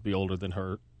always be older than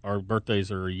her. Our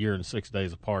birthdays are a year and 6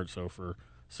 days apart, so for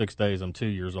 6 days I'm 2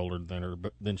 years older than her,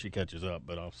 but then she catches up,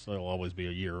 but I'll still always be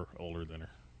a year older than her.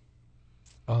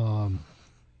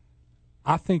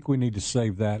 I think we need to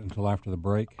save that until after the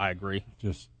break. I agree.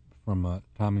 Just from a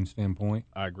timing standpoint.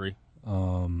 I agree.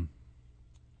 And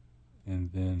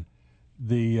then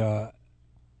there's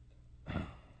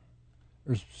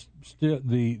still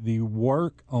the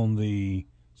work on the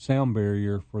sound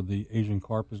barrier for the Asian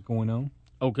carp is going on.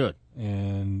 Oh, good.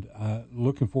 And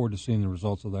looking forward to seeing the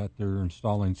results of that. They're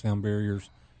installing sound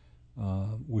barriers,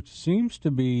 which seems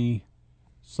to be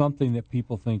something that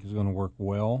people think is going to work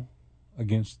well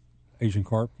against Asian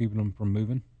carp, keeping them from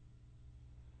moving.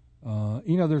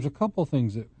 There's a couple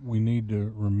things that we need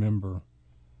to remember.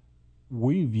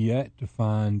 We've yet to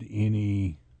find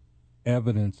any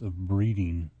evidence of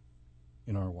breeding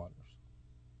in our waters.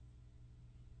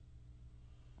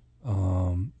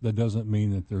 That doesn't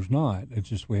mean that there's not. It's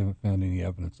just we haven't found any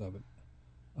evidence of it.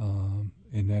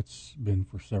 And that's been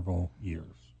for several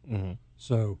years. Mm-hmm.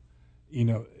 So,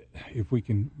 if we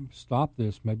can stop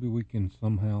this, maybe we can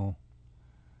somehow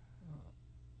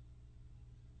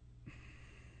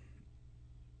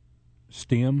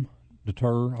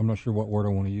deter. I'm not sure what word I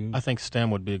want to use. I think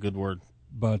stem would be a good word.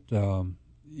 But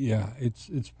it's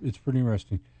pretty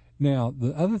interesting. Now,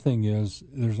 the other thing is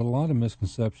there's a lot of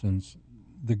misconceptions.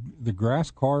 The grass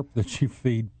carp that you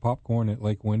feed popcorn at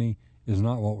Lake Winnie is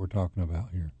not what we're talking about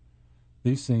here.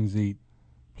 These things eat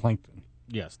plankton.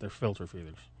 Yes, they're filter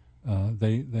feeders.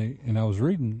 And I was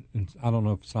reading, and I don't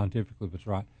know if scientifically if it's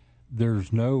right.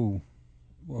 There's no,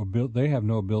 they have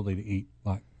no ability to eat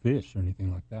like fish or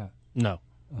anything like that. No.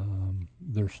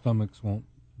 Their stomachs won't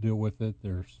deal with it.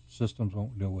 Their systems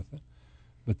won't deal with it.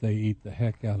 But they eat the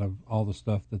heck out of all the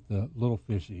stuff that the little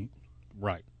fish eat.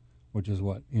 Right. Which is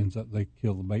what ends up, they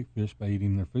kill the bait fish by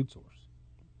eating their food source.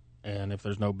 And if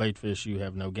there's no bait fish, you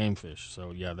have no game fish.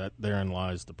 So, yeah, therein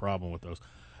lies the problem with those.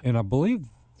 And I believe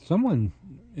someone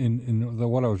in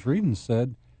what I was reading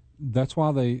said that's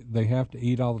why they have to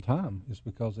eat all the time. It's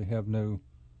because they have no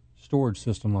storage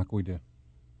system like we do,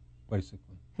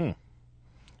 basically.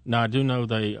 Now, I do know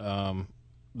they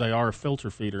are a filter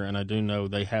feeder, and I do know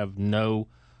they have no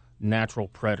natural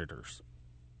predators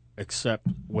except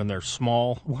when they're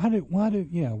small. Why do?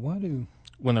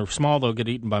 When they're small, they'll get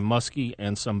eaten by muskie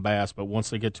and some bass, but once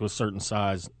they get to a certain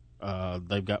size,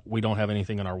 we don't have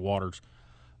anything in our waters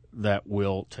that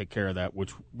will take care of that.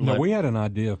 We had an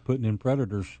idea of putting in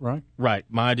predators, right? Right.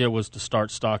 My idea was to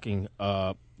start stocking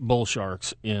bull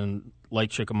sharks in Lake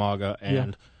Chickamauga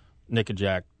and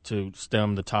Nickajack to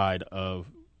stem the tide of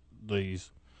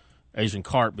these Asian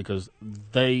carp because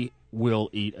they will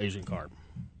eat Asian carp.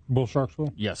 Bull sharks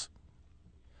will? Yes.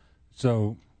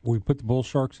 So we put the bull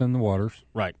sharks in the waters.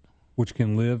 Right. Which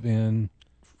can live in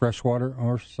freshwater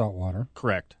or saltwater.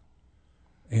 Correct.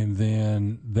 And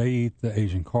then they eat the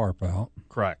Asian carp out.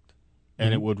 Correct.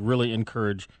 And it would really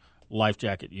encourage life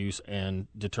jacket use and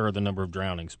deter the number of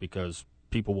drownings because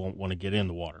people won't want to get in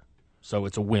the water. So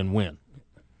it's a win-win.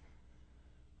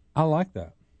 I like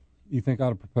that. You think I ought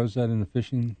to propose that in the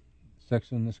fishing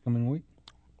section this coming week?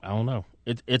 I don't know.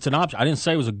 It's an option. I didn't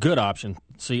say it was a good option.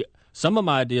 See, some of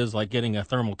my ideas, like getting a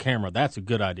thermal camera, that's a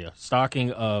good idea.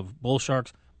 Stocking of bull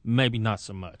sharks, maybe not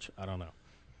so much. I don't know.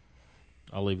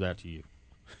 I'll leave that to you.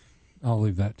 I'll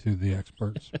leave that to the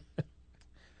experts.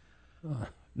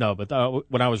 No, but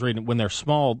when I was reading, when they're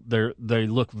small, they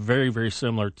look very, very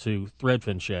similar to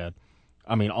threadfin shad.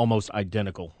 I mean, almost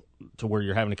identical to where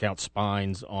you're having to count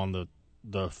spines on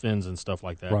the fins and stuff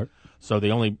like that. Right. So the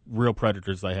only real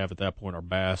predators they have at that point are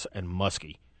bass and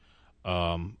muskie.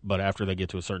 But after they get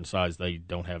to a certain size, they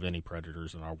don't have any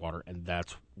predators in our water, and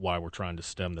that's why we're trying to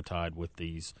stem the tide with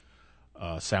these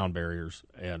sound barriers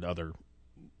and other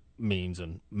means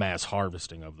and mass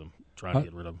harvesting of them, trying to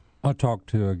get rid of them. I talked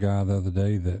to a guy the other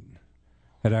day that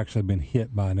had actually been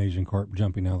hit by an Asian carp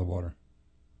jumping out of the water.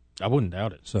 I wouldn't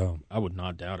doubt it. So I would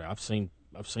not doubt it. I've seen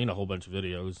a whole bunch of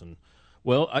videos, and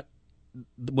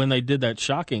when they did that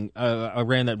shocking, I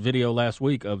ran that video last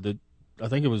week of I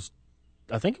think it was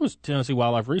Tennessee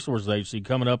Wildlife Resources Agency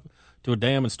coming up to a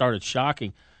dam and started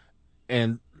shocking,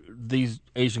 and these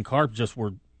Asian carp just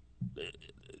were.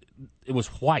 It was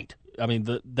white. I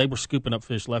mean, they were scooping up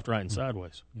fish left, right, and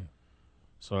sideways. Yeah.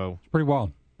 So it's pretty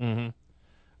wild. Mm-hmm.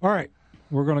 All right,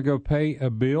 we're going to go pay a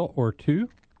bill or two,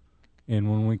 and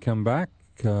when we come back,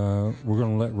 we're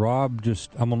going to let Rob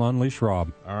I'm going to unleash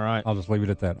Rob. All right. I'll just leave it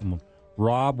at that.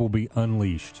 Rob will be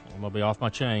unleashed. I'm going to be off my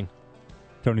chain.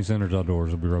 Tony Sanders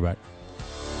Outdoors. We'll be right back.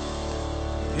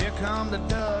 Here come the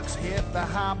ducks, hit the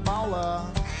high baller.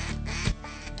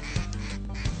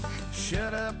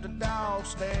 Shut up the dog,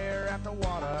 stare at the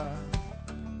water.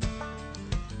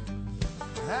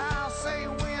 I'll say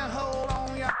when, hold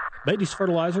on, ya. Beatty's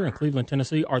Fertilizer in Cleveland,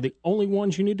 Tennessee are the only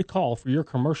ones you need to call for your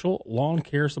commercial lawn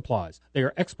care supplies. They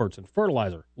are experts in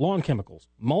fertilizer, lawn chemicals,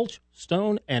 mulch,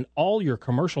 stone, and all your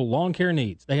commercial lawn care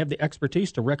needs. They have the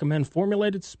expertise to recommend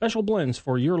formulated special blends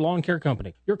for your lawn care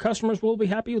company. Your customers will be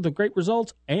happy with the great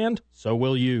results, and so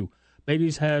will you.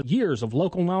 Beatty's has years of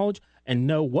local knowledge and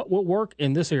know what will work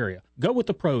in this area. Go with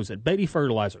the pros at Beatty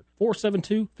Fertilizer,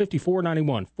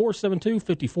 472-5491,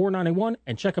 472-5491,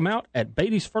 and check them out at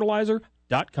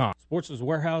Beatty'sFertilizer.com. Sportsman's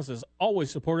Warehouse has always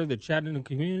supported the Chattanooga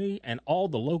community and all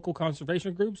the local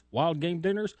conservation groups, wild game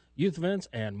dinners, youth events,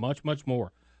 and much, much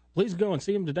more. please go and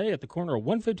see them today at the corner of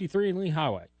 153 and Lee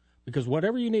Highway. Because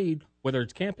whatever you need, whether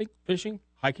it's camping, fishing,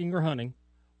 hiking, or hunting,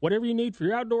 whatever you need for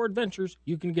your outdoor adventures,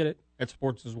 you can get it at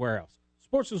Sportsman's Warehouse.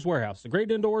 Sportsman's Warehouse, the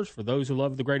great indoors for those who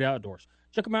love the great outdoors.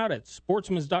 Check them out at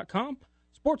sportsmans.com.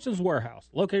 Sportsman's Warehouse,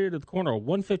 located at the corner of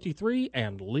 153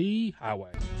 and Lee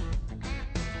Highway.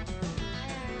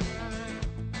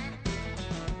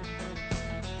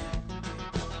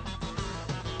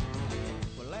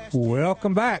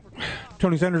 Welcome back.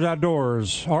 Tony Sanders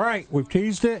Outdoors. All right, we've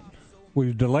teased it.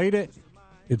 We've delayed it.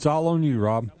 It's all on you,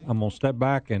 Rob. I'm going to step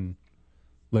back and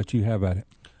let you have at it.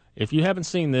 If you haven't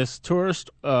seen this,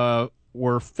 tourists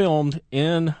were filmed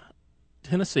in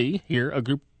Tennessee here, a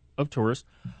group of tourists.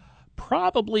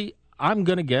 Probably, I'm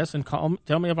going to guess, and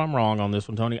tell me if I'm wrong on this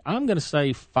one, Tony, I'm going to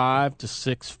say 5 to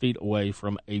 6 feet away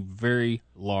from a very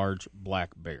large black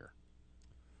bear.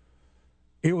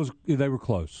 They were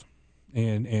close.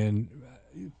 And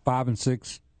 5 and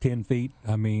 6, 10 feet.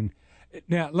 I mean,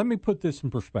 now let me put this in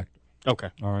perspective. Okay.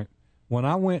 All right. When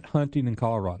I went hunting in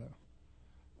Colorado,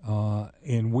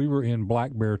 and we were in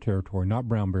black bear territory, not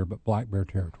brown bear, but black bear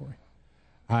territory,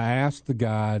 I asked the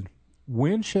guide,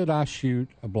 when should I shoot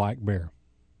a black bear?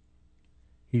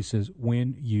 He says,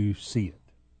 when you see it.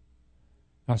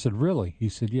 I said, really? He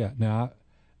said, yeah. Now,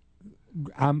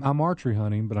 I'm archery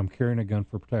hunting, but I'm carrying a gun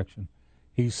for protection.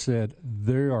 He said,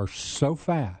 they are so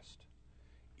fast,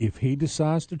 if he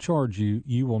decides to charge you,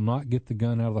 you will not get the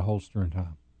gun out of the holster in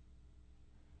time.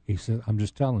 He said, I'm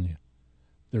just telling you,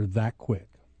 they're that quick.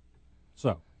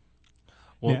 So,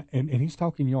 well, yeah, and he's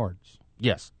talking yards.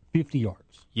 Yes. 50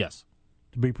 yards. Yes.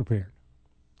 To be prepared.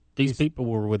 These people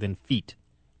were within feet,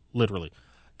 literally.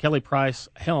 Kelly Price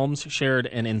Helms shared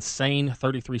an insane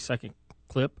 33-second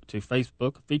clip to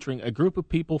Facebook featuring a group of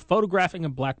people photographing a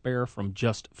black bear from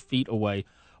just feet away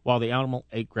while the animal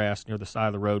ate grass near the side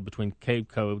of the road between Cave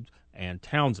Cove and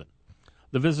Townsend.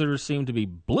 The visitors seemed to be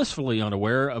blissfully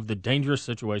unaware of the dangerous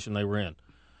situation they were in.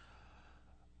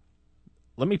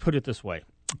 Let me put it this way.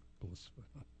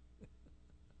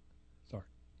 Sorry.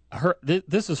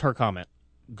 This is her comment.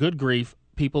 Good grief,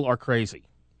 people are crazy.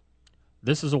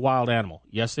 This is a wild animal.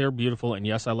 Yes, they're beautiful, and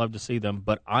yes, I love to see them,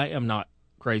 but I am not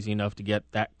crazy enough to get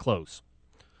that close.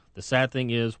 The sad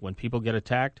thing is, when people get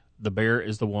attacked, the bear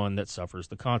is the one that suffers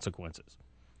the consequences.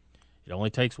 It only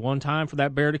takes one time for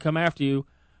that bear to come after you,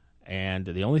 and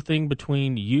the only thing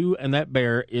between you and that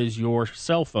bear is your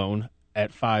cell phone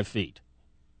at 5 feet.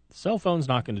 The cell phone's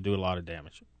not going to do a lot of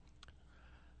damage.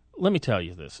 Let me tell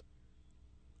you this.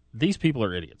 These people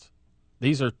are idiots.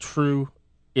 These are true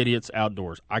idiots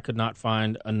outdoors. I could not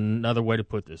find another way to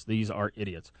put this. These are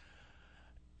idiots.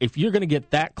 If you're going to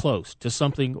get that close to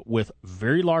something with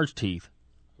very large teeth,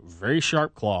 very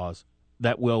sharp claws,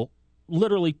 that will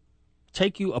literally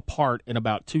take you apart in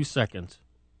about 2 seconds,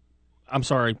 I'm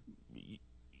sorry,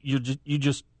 you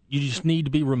just need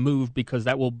to be removed, because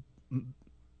that will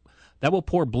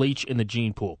pour bleach in the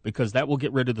gene pool, because that will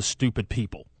get rid of the stupid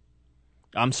people.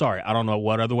 I'm sorry, I don't know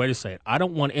what other way to say it. I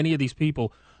don't want any of these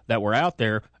people that were out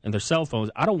there and their cell phones,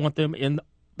 I don't want them in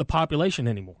the population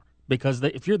anymore. Because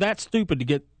if you're that stupid to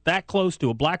get that close to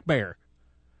a black bear,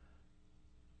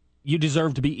 you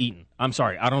deserve to be eaten. I'm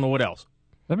sorry, I don't know what else.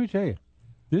 Let me tell you,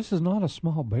 this is not a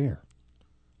small bear.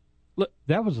 Look,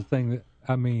 that was the thing that,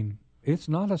 I mean, it's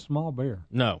not a small bear.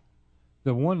 No.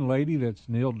 The one lady that's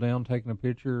kneeled down taking a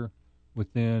picture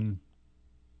within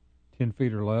 10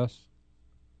 feet or less,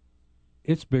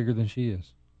 it's bigger than she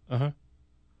is. Uh-huh.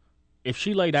 If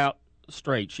she laid out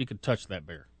straight, she could touch that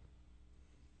bear.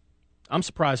 I'm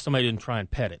surprised somebody didn't try and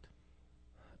pet it.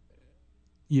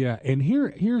 Yeah, and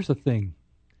here's the thing.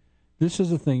 This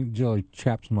is the thing that really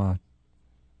chaps my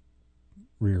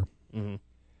rear. Mm-hmm.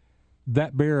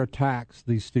 That bear attacks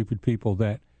these stupid people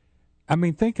that, I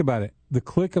mean, think about it. The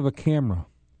click of a camera.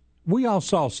 We all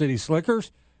saw City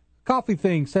Slickers. Coffee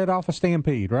thing set off a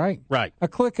stampede, right? Right. A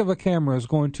click of a camera is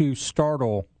going to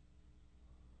startle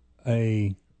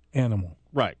a animal.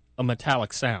 Right. A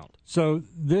metallic sound. So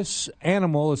this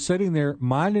animal is sitting there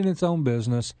minding its own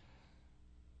business,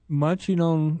 munching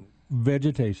on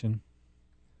vegetation.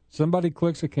 Somebody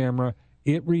clicks a camera,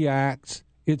 it reacts,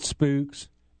 it spooks,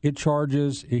 it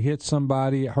charges, it hits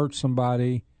somebody, it hurts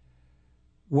somebody.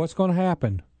 What's going to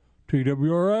happen?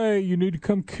 TWRA, you need to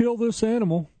come kill this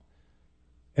animal.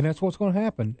 And that's what's going to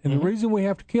happen. And the reason we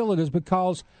have to kill it is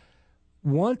because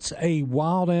once a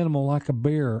wild animal like a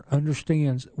bear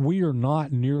understands we are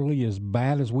not nearly as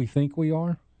bad as we think we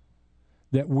are,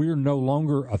 that we're no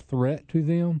longer a threat to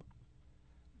them,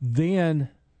 then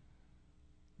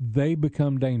they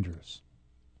become dangerous.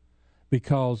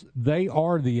 Because they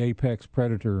are the apex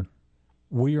predator.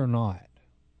 We are not.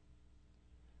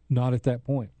 Not at that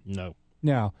point. No.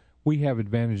 Now, we have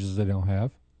advantages they don't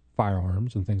have,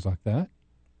 firearms and things like that.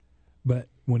 But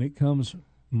when it comes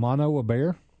mono a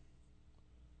bear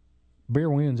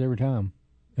wins every time,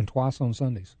 and twice on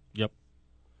Sundays. Yep.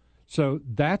 So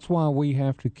that's why we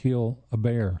have to kill a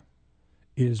bear,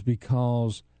 is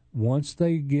because once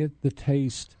they get the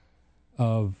taste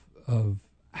of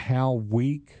how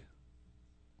weak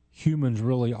humans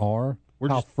really are,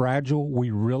 how fragile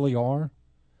we really are,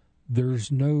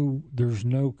 there's no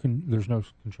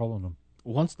controlling them.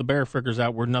 Once the bear figures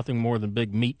out we're nothing more than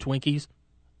big meat Twinkies,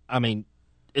 I mean,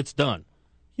 it's done.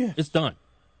 Yeah, it's done,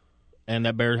 and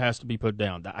that bear has to be put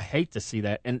down. I hate to see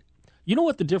that. And you know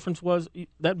what the difference was?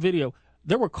 That video,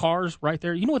 there were cars right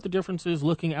there. You know what the difference is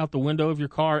looking out the window of your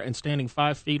car and standing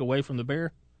 5 feet away from the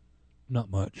bear? Not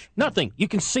much. Nothing. You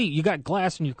can see. You got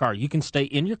glass in your car. You can stay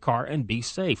in your car and be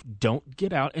safe. Don't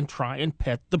get out and try and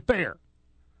pet the bear.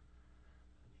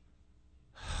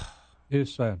 It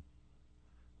is sad.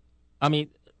 I mean,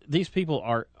 these people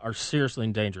are seriously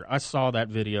in danger. I saw that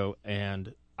video,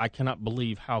 and I cannot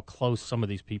believe how close some of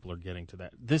these people are getting to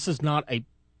that. This is not a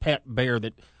pet bear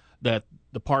that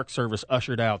the Park Service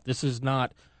ushered out. This is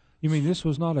not... You mean this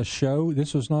was not a show?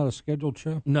 This was not a scheduled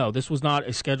show? No, this was not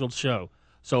a scheduled show.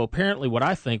 So apparently what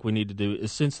I think we need to do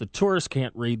is, since the tourists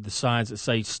can't read the signs that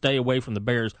say stay away from the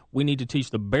bears, we need to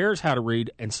teach the bears how to read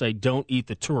and say don't eat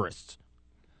the tourists.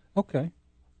 Okay.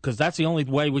 Because that's the only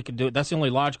way we can do it. That's the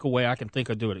only logical way I can think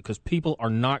of doing it. Because people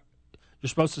are not... You're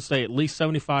supposed to stay at least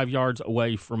 75 yards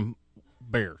away from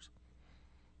bears,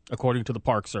 according to the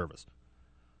Park Service.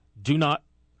 Do not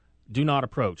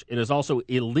approach. It is also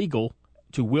illegal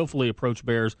to willfully approach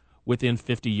bears within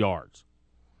 50 yards,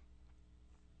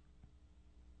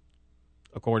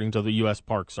 according to the U.S.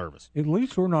 Park Service. At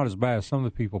least we're not as bad as some of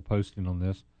the people posting on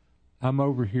this. I'm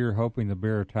over here hoping the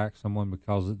bear attacks someone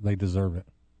because they deserve it.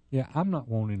 Yeah, I'm not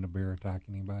wanting the bear attack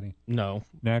anybody. No.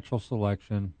 Natural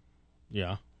selection.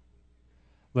 Yeah.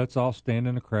 Let's all stand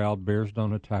in a crowd. Bears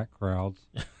don't attack crowds.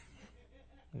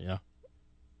 Yeah.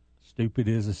 Stupid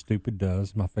is as stupid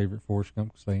does. My favorite Forrest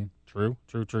Gump saying. True.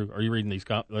 Are you reading these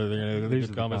These are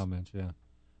the comments, yeah.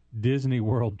 Disney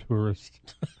World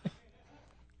tourist.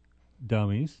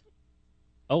 Dummies.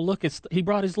 Oh, look, he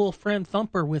brought his little friend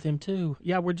Thumper with him, too.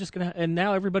 Yeah, we're just going to... And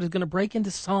now everybody's going to break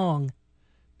into song.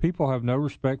 People have no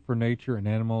respect for nature and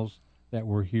animals that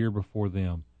were here before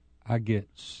them. I get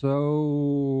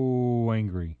so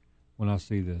angry when I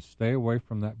see this. Stay away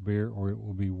from that bear or it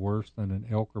will be worse than an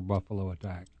elk or buffalo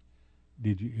attack.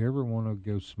 Did you ever want to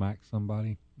go smack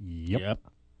somebody? Yep.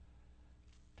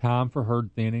 Time for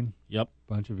herd thinning. Yep.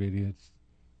 Bunch of idiots.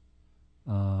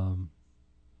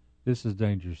 This is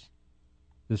dangerous.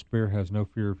 This bear has no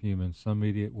fear of humans. Some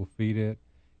idiot will feed it.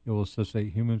 It will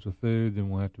associate humans with food, then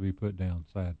will have to be put down.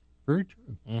 Sad. Very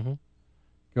true. Mm-hmm.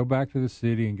 Go back to the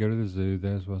city and go to the zoo.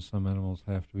 That's why some animals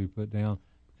have to be put down,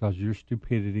 because your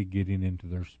stupidity getting into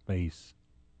their space.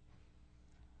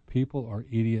 People are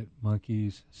idiot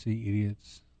monkeys. See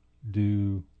idiots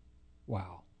do.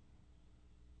 Wow.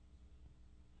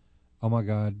 Oh, my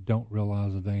God. Don't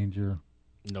realize the danger.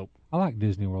 Nope. I like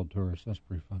Disney World tourists. That's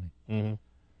pretty funny. Mm-hmm.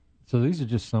 So these are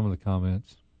just some of the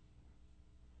comments.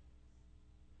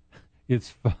 It's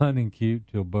fun and cute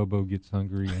till Bobo gets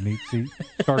hungry and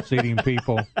starts eating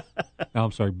people. Oh,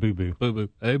 I'm sorry, Boo Boo. Boo Boo.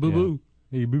 Hey, Boo Boo.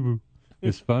 Yeah. Hey, Boo Boo.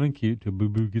 It's fun and cute till Boo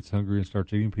Boo gets hungry and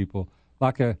starts eating people.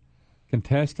 Like a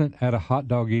contestant at a hot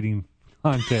dog eating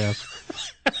contest.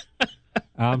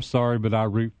 I'm sorry, but I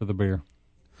root for the bear.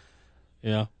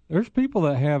 Yeah. There's people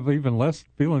that have even less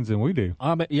feelings than we do.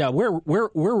 Yeah, we're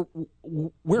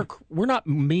not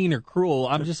mean or cruel.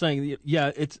 I'm just saying,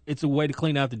 yeah, it's a way to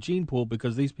clean out the gene pool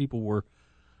because these people were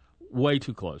way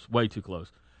too close.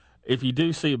 If you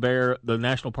do see a bear, the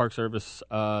National Park Service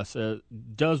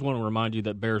does want to remind you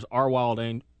that bears are wild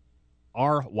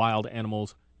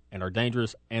animals and are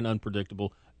dangerous and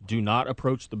unpredictable. Do not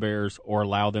approach the bears or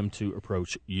allow them to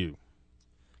approach you.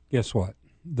 Guess what?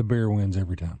 The bear wins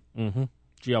every time. Mm-hmm.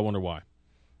 Gee, I wonder why.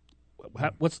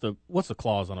 What's the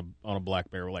claws on a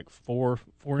black bear? Like four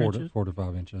inches? 4 to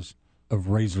 5 inches of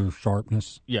razor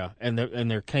sharpness. Yeah, and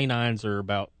their canines are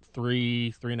about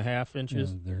 3.5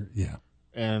 inches. Yeah.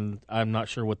 And I'm not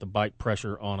sure what the bite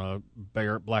pressure on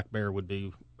a black bear would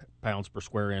be, pounds per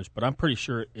square inch, but I'm pretty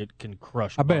sure it can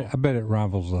crush. I bet it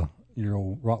rivals your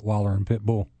old Rottweiler and Pit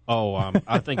Bull. Oh,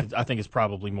 I think it's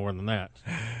probably more than that.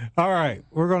 All right,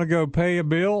 we're going to go pay a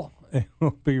bill, and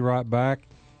we'll be right back.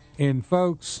 And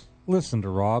folks, listen to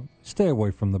Rob. Stay away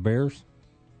from the bears.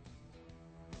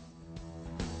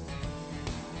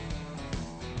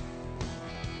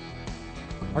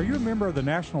 Are you a member of the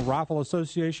National Rifle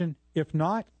Association? If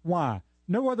not, why?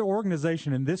 No other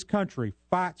organization in this country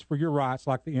fights for your rights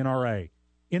like the NRA.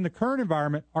 In the current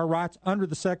environment, our rights under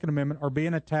the Second Amendment are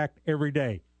being attacked every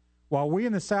day. While we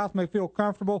in the South may feel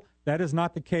comfortable, that is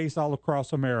not the case all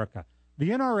across America.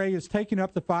 The NRA is taking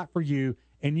up the fight for you,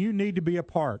 and you need to be a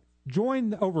part.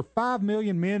 Join the over 5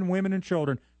 million men, women, and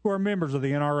children who are members of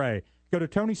the NRA. Go to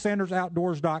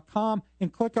TonySandersOutdoors.com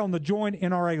and click on the Join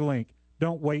NRA link.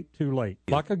 Don't wait too late.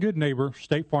 Like a good neighbor,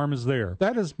 State Farm is there.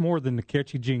 That is more than the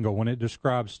catchy jingle when it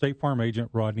describes State Farm agent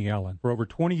Rodney Allen. For over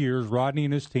 20 years, Rodney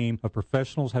and his team of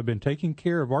professionals have been taking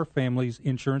care of our family's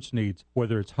insurance needs,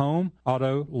 whether it's home,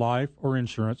 auto, life, or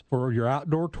insurance, for your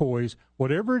outdoor toys.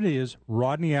 Whatever it is,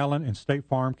 Rodney Allen and State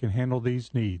Farm can handle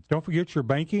these needs. Don't forget your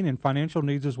banking and financial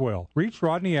needs as well. Reach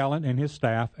Rodney Allen and his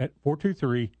staff at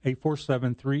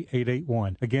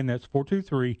 423-847-3881. Again, that's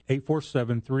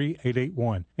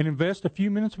 423-847-3881. And invest a few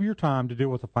minutes of your time to deal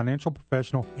with a financial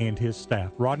professional and his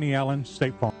staff. Rodney Allen,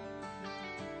 State Farm.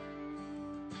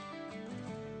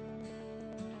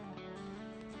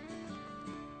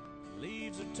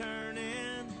 Leaves are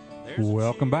turning.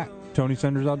 Welcome back, Tony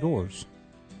Sanders Outdoors.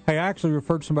 Hey, I actually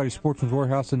referred somebody to Sportsman's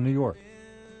Warehouse in New York.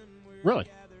 Really?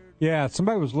 Yeah,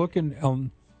 somebody was looking on,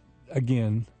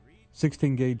 again,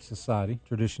 16 Gauge Society,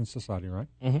 Tradition Society, right?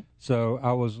 Mm-hmm. So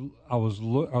I was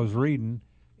reading,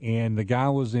 and the guy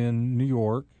was in New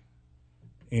York,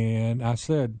 and I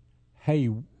said, "Hey,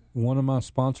 one of my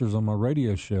sponsors on my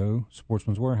radio show,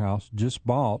 Sportsman's Warehouse, just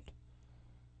bought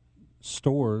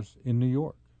stores in New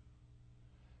York."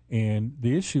 And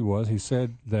the issue was, he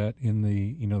said that in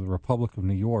the Republic of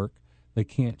New York, they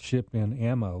can't ship in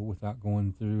ammo without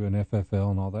going through an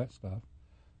FFL and all that stuff.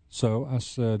 So I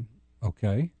said,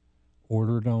 okay,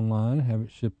 order it online, have it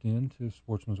shipped in to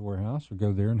Sportsman's Warehouse, or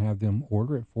go there and have them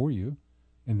order it for you.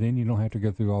 And then you don't have to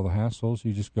go through all the hassles.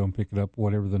 You just go and pick it up,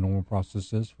 whatever the normal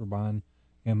process is for buying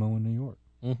ammo in New York.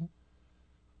 Mm-hmm.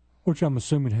 Which I'm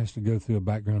assuming has to go through a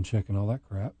background check and all that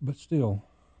crap, but still.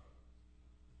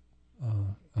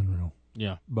 Unreal.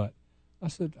 Yeah. But I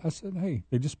said, hey,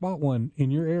 they just bought one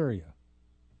in your area.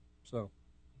 So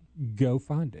go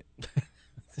find it.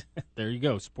 There you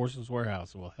go. Sportsman's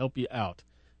Warehouse will help you out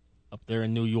up there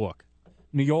in New York.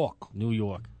 New York.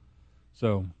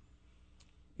 So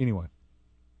anyway,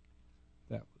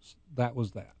 that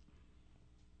was that.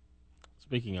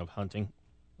 Speaking of hunting.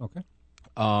 Okay.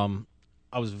 I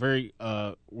was very,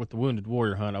 with the Wounded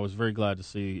Warrior hunt, I was very glad to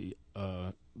see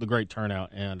the great turnout.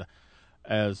 And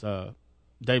as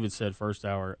David said, first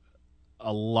hour,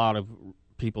 a lot of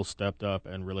people stepped up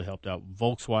and really helped out.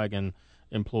 Volkswagen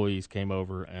employees came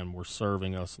over and were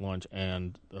serving us lunch,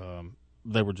 and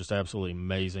they were just absolutely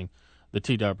amazing. The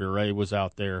TWRA was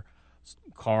out there.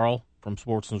 Carl from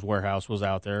Sportsman's Warehouse was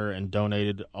out there and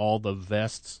donated all the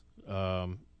vests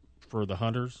for the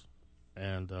hunters,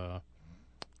 and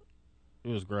it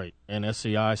was great. And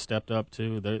SCI stepped up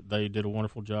too. They did a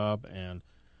wonderful job, and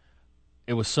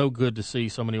it was so good to see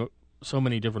so many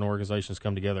different organizations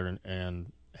come together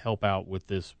and help out with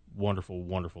this wonderful,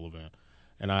 wonderful event.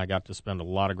 And I got to spend a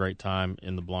lot of great time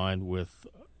in the blind with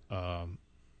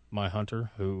my hunter,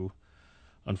 who,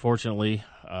 unfortunately,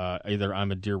 either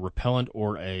I'm a deer repellent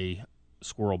or a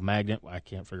squirrel magnet. I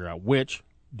can't figure out which.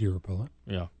 Deer repellent.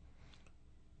 Yeah.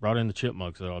 Brought in the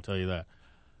chipmunks, though, I'll tell you that.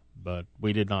 But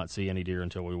we did not see any deer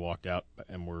until we walked out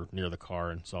and were near the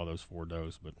car and saw those 4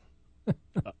 does. But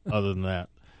other than that.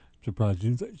 Surprised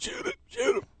you didn't say,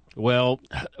 shoot him. Well,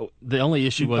 the only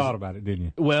issue was... You thought about it, didn't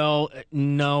you? Well,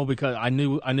 no, because I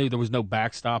knew there was no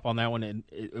backstop on that one, and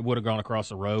it would have gone across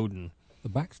the road. And the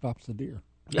backstop's the deer.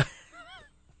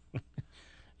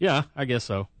 Yeah, I guess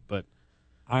so. But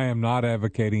I am not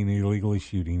advocating illegally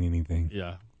shooting anything.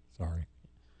 Yeah. Sorry.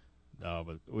 No,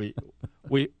 but we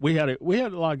had a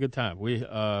lot of good time. We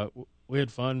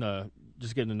had fun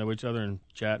just getting to know each other and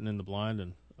chatting in the blind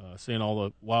and seeing all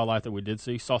the wildlife that we did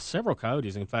see. Saw several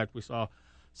coyotes. In fact, we saw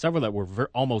several that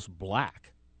were almost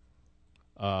black.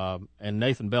 And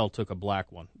Nathan Bell took a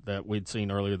black one that we'd seen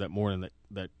earlier that morning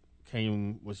that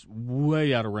was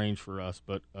way out of range for us.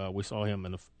 But we saw him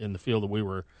in the field that we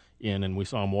were in, and we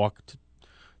saw him walk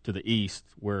to the east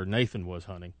where Nathan was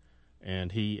hunting,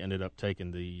 and he ended up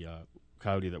taking the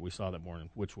coyote that we saw that morning,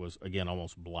 which was, again,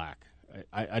 almost black.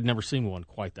 I'd never seen one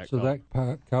quite that color. So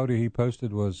that coyote he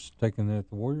posted was taken at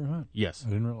the warrior hunt? Yes. I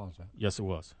didn't realize that. Yes, it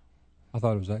was. I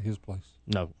thought it was at his place.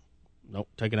 No. Nope.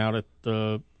 Taken out at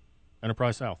the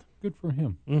Enterprise South. Good for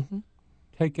him. Mm-hmm.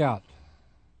 Take out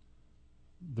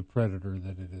the predator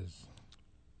that it is.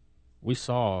 We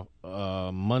saw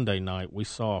Monday night, we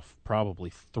saw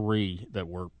probably 3 that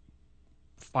were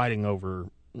fighting over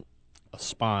a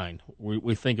spine.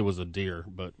 We think it was a deer,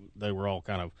 but they were all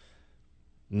kind of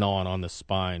gnawing on the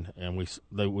spine, and we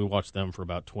watched them for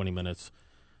about 20 minutes,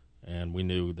 and we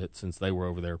knew that since they were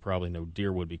over there, probably no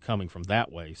deer would be coming from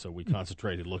that way, so we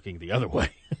concentrated looking the other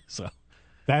way. So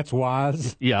That's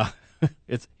wise. yeah,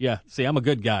 See, I'm a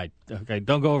good guide. Okay,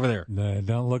 don't go over there. No,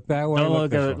 don't look that way. Don't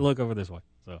look this at it. way. Look over this way.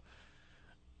 So,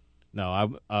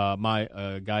 no, my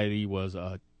guidee was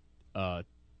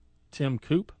Tim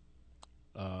Coop,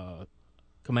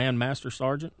 Command Master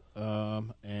Sergeant,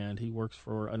 and he works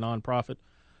for a nonprofit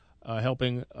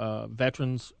helping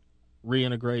veterans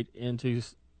reintegrate into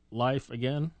life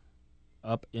again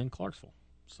up in Clarksville.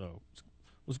 So it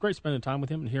was great spending time with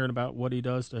him and hearing about what he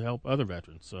does to help other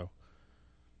veterans. So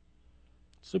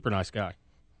super nice guy.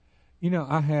 You know,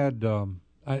 I had,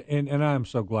 and I am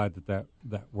so glad that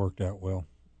worked out well.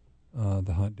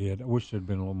 The hunt did. I wish it had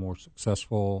been a little more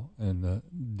successful in the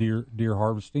deer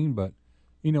harvesting, but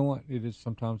you know what? It is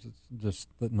sometimes it's just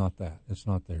not that. It's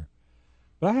not there.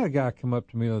 But I had a guy come up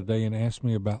to me the other day and ask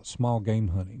me about small game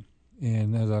hunting,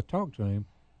 and as I talked to him,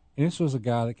 and this was a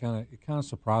guy that kind of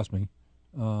surprised me.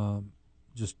 I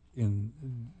didn't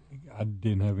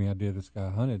have any idea this guy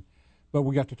hunted. But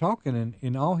we got to talking,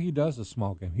 and all he does is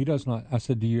small game. He does not. I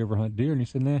said, "Do you ever hunt deer?" And he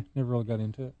said, "Nah, never really got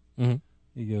into it." Mm-hmm.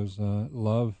 He goes,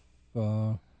 "Love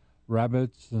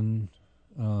rabbits and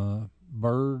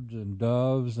birds and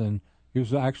doves," and he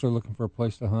was actually looking for a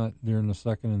place to hunt during the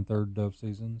second and third dove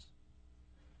seasons.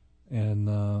 And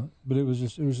but it was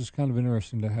just kind of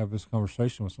interesting to have this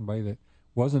conversation with somebody that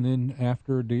wasn't in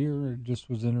after a deer, or just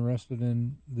was interested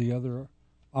in the other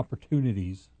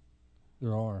opportunities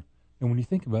there are. And when you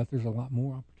think about it, there's a lot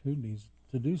more opportunities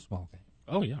to do small game.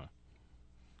 Oh yeah,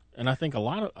 and I think a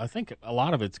lot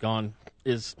of it's gone.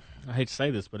 I hate to say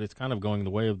this, but it's kind of going the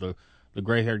way of the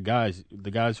gray-haired guys.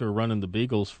 The guys who are running the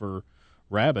beagles for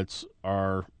rabbits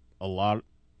are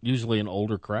usually an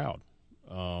older crowd.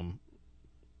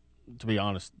 To be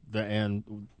honest,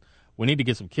 and we need to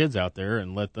get some kids out there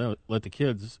and let the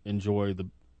kids enjoy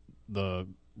the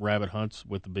rabbit hunts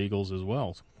with the beagles as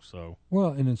well. So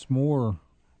and it's more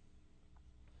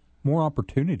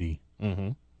opportunity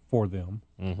for them,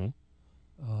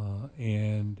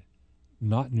 and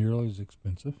not nearly as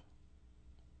expensive.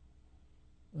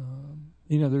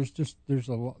 There's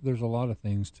a lot of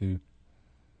things to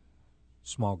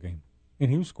small game.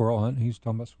 And he was squirrel hunting. He was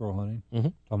talking about squirrel hunting,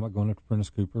 talking about going up to Prentice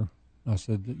Cooper. I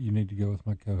said that you need to go with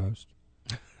my co-host.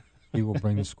 He will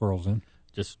bring the squirrels in.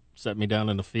 Just set me down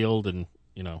in the field, and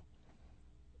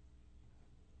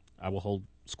I will hold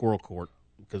squirrel court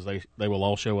because they will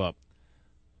all show up.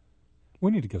 We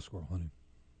need to go squirrel hunting.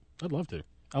 I'd love to.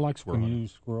 I like squirrel Can hunting. you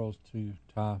use squirrels to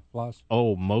tie flies?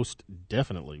 Oh, most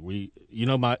definitely.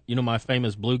 My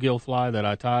famous bluegill fly that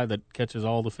I tie that catches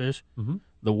all the fish. Mm-hmm.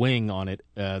 The wing on it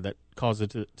that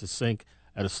causes it to sink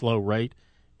at a slow rate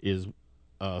is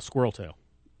squirrel tail,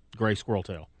 gray squirrel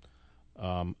tail.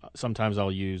 Sometimes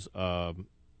I'll use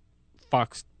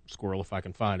fox squirrel if I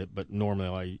can find it, but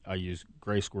normally I use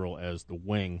gray squirrel as the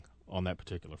wing on that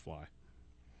particular fly.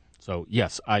 So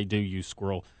yes, I do use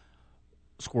squirrel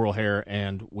hair,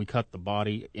 and we cut the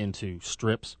body into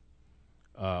strips.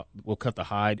 We'll cut the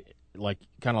hide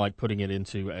kind of like putting it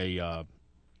into a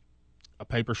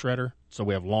paper shredder. So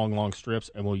we have long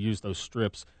strips, and we'll use those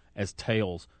strips as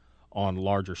tails on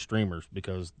larger streamers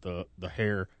because the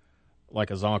hair, like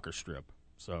a zonker strip.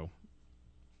 So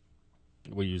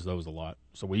we use those a lot.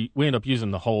 So we end up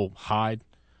using the whole hide,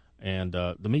 and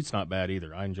the meat's not bad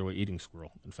either. I enjoy eating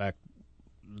squirrel. In fact,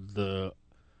 the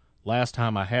last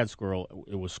time I had squirrel,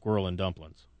 it was squirrel and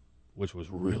dumplings, which was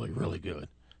really, really good.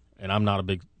 And I'm not a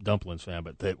big dumplings fan,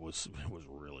 but it was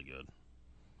really good.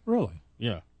 Really?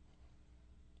 Yeah.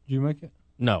 Did you make it?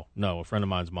 No. A friend of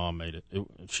mine's mom made it.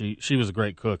 She was a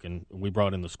great cook, and we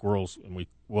brought in the squirrels, and we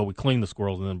cleaned the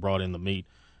squirrels and then brought in the meat,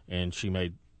 and she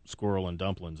made squirrel and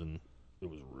dumplings, and it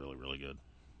was really, really good.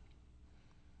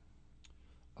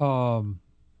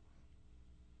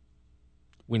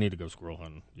 We need to go squirrel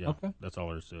hunting. Yeah. Okay. That's all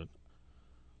there is to it.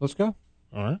 Let's go.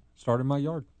 All right. Start in my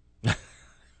yard. I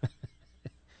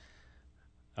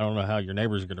don't know how your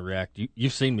neighbors are going to react.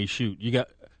 You've seen me shoot.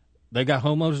 They got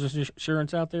homeowners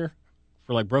insurance out there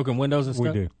for like broken windows and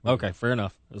stuff? We do. Okay, fair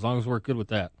enough. As long as we're good with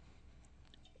that.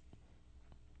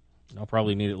 I'll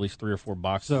probably need at least 3 or 4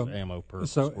 boxes of ammo per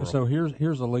squirrel. So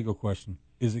here's a legal question.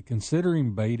 Is it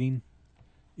considering baiting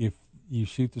if you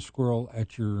shoot the squirrel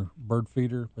at your bird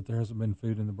feeder, but there hasn't been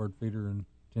food in the bird feeder in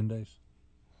 10 days?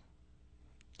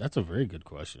 That's a very good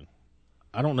question.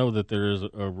 I don't know that there is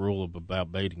a rule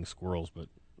about baiting squirrels, but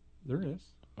there is.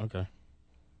 Okay.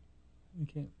 You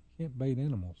can't bait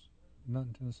animals. Not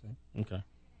in Tennessee. Okay.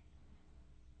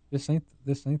 This ain't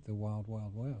the wild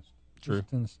West. True. This is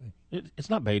Tennessee. It's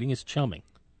not baiting, it's chumming.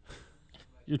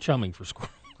 You're chumming for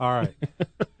squirrels. All right.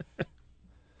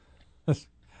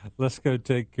 Let's go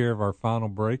take care of our final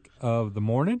break of the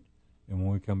morning. And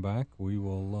when we come back, we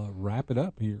will wrap it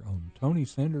up here on Tony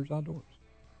Sanders Outdoors.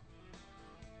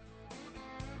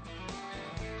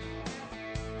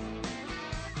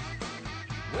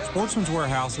 Sportsman's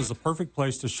Warehouse is a perfect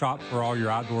place to shop for all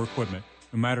your outdoor equipment.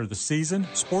 No matter the season,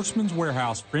 Sportsman's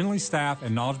Warehouse friendly staff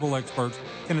and knowledgeable experts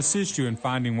can assist you in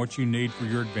finding what you need for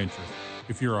your adventure.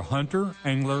 If you're a hunter,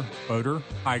 angler, boater,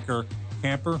 hiker,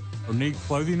 camper, or need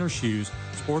clothing or shoes,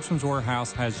 Sportsman's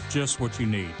Warehouse has just what you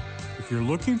need. If you're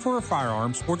looking for a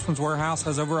firearm, Sportsman's Warehouse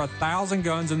has over 1,000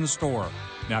 guns in the store.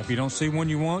 Now, if you don't see one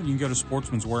you want, you can go to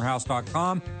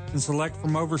sportsmanswarehouse.com and select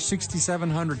from over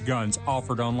 6,700 guns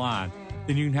offered online.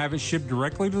 Then you can have it shipped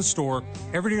directly to the store,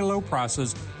 everyday low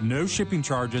prices, no shipping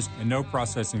charges, and no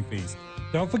processing fees.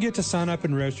 Don't forget to sign up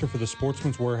and register for the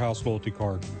Sportsman's Warehouse Loyalty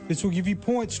Card. This will give you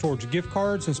points towards gift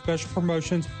cards and special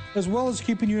promotions, as well as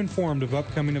keeping you informed of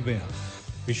upcoming events.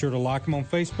 Be sure to like them on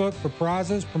Facebook for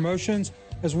prizes, promotions,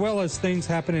 as well as things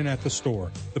happening at the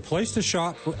store. The place to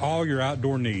shop for all your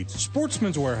outdoor needs.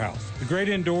 Sportsman's Warehouse, the great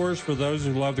indoors for those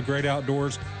who love the great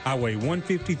outdoors. Highway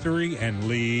 153 and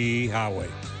Lee Highway.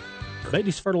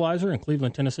 Beatty's Fertilizer in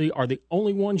Cleveland, Tennessee are the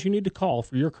only ones you need to call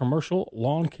for your commercial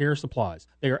lawn care supplies.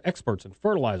 They are experts in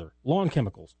fertilizer, lawn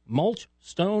chemicals, mulch,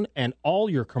 stone, and all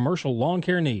your commercial lawn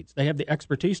care needs. They have the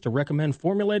expertise to recommend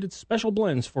formulated special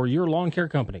blends for your lawn care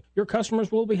company. Your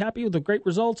customers will be happy with the great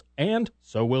results, and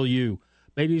so will you.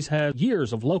 Beatty's has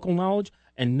years of local knowledge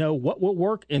and know what will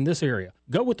work in this area.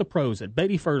 Go with the pros at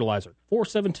Beatty Fertilizer,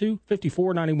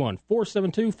 472-5491,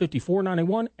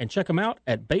 472-5491, and check them out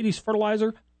at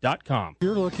Beatty'sFertilizer.com. If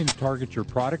you're looking to target your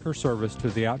product or service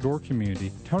to the outdoor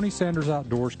community, Tony Sanders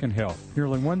Outdoors can help.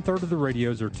 Nearly one-third of the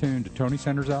radios are tuned to Tony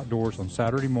Sanders Outdoors on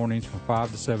Saturday mornings from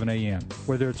 5 to 7 a.m.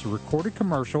 Whether it's a recorded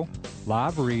commercial,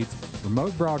 live reads,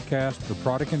 remote broadcast, or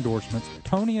product endorsements,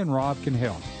 Tony and Rob can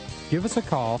help. Give us a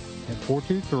call at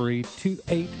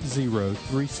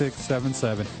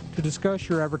 423-280-3677 to discuss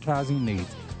your advertising needs.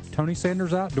 Tony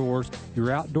Sanders Outdoors, your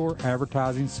outdoor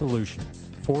advertising solution.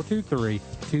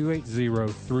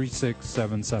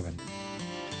 423-280-3677.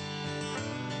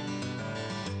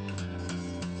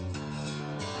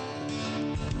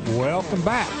 Welcome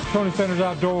back. Tony Sanders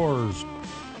Outdoors.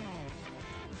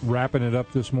 Wrapping it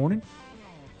up this morning.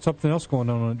 Something else going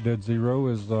on at Dead Zero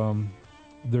is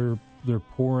they're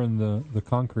pouring the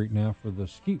concrete now for the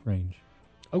skeet range.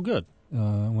 Oh, good.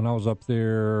 When I was up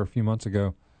there a few months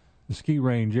ago, the ski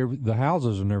range, the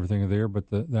houses and everything are there,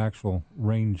 but the actual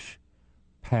range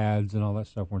pads and all that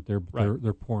stuff weren't there. But right.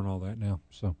 they're pouring all that now.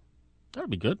 So That'd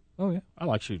be good. Oh yeah, I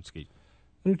like shooting skeet.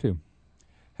 I do too.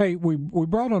 Hey, we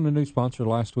brought on a new sponsor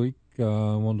last week. I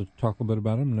wanted to talk a little bit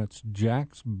about them, and that's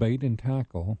Jack's Bait and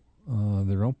Tackle.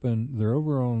 They're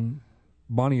over on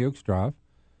Bonnie Oaks Drive,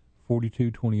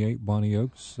 4228 Bonnie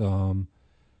Oaks.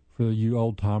 For you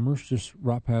old timers, just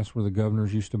right past where the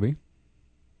Governors used to be.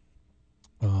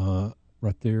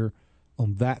 Right there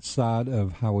on that side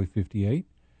of Highway 58.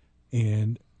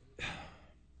 And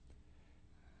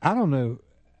I don't know.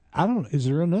 Is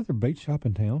there another bait shop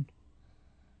in town?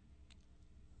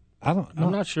 I'm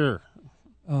not sure.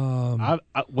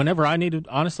 Whenever I needed,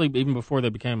 honestly, even before they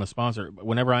became a sponsor,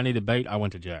 whenever I needed bait, I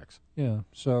went to Jack's. Yeah.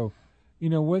 So,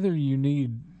 whether you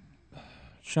need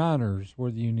shiners,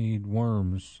 whether you need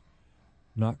worms,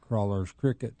 knot crawlers,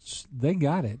 crickets, they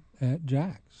got it at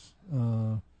Jack's.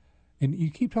 And you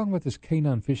keep talking about this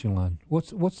K9 fishing line.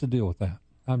 What's the deal with that?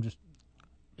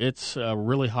 It's a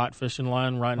really hot fishing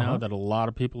line right now that a lot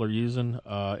of people are using.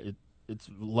 It's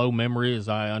low memory, as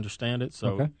I understand it,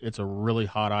 so It's a really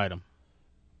hot item.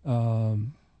 So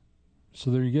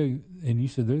there you go. And you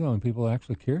said they're the only people that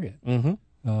actually carry it.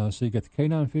 Mm-hmm. So you got the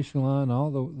K9 fishing line,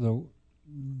 all the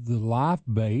live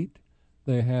bait.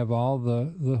 They have all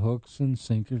the hooks and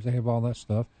sinkers. They have all that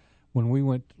stuff. When we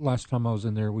went last time I was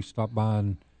in there, we stopped by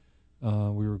and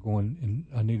we were going, and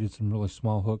I needed some really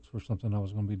small hooks for something I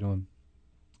was going to be doing,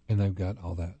 and they've got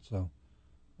all that. So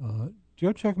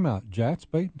go check them out. Jack's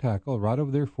Bait and Tackle, right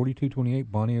over there,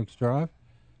 4228 Bonnie Oaks Drive.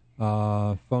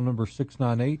 Phone number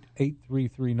 698-8339,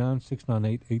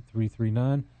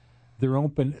 698-8339. They're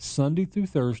open Sunday through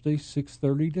Thursday,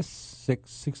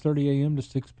 6:30 a.m. to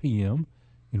 6 p.m.,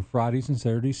 and Fridays and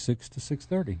Saturdays, 6 to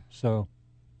 6:30. So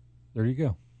there you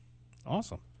go.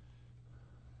 Awesome.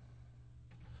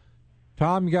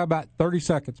 Tom, you got about 30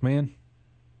 seconds, man.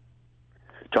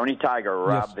 Tony Tiger,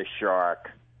 Rob the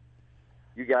Shark.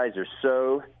 You guys are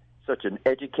such an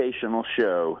educational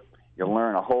show. You'll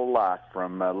learn a whole lot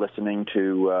from listening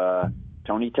to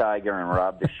Tony Tiger and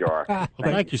Rob the Shark.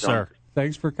 Thank you, sir.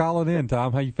 Thanks for calling in,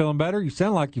 Tom. How you feeling better? You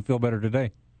sound like you feel better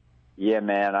today. Yeah,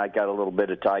 man, I got a little bit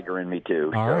of Tiger in me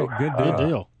too. All right, good deal. Good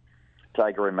deal.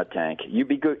 Tiger in my tank. You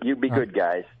be good. You be good,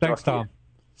 guys. Thanks, Talk to Tom. you.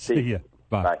 See ya.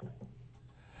 Bye. Bye.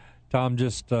 Tom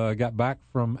just got back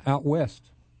from out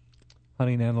west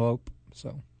hunting antelope.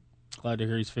 So Glad to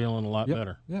hear he's feeling a lot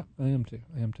better. Yeah, I am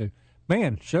too.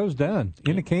 Man, show's done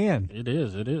in the can. It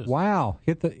is. Wow.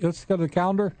 Let's go to the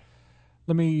calendar.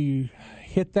 Let me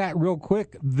hit that real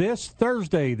quick. This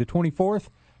Thursday, the 24th,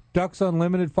 Ducks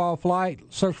Unlimited Fall Flight.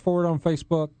 Search for it on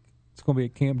Facebook. It's going to be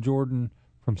at Camp Jordan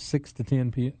from 6 to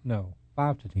 10 p.m. No,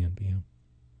 5 to 10 p.m.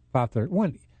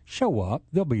 5:30. Show up.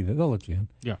 They'll be there. They'll let you in.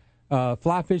 Yeah.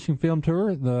 Fly fishing film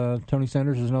tour. Tony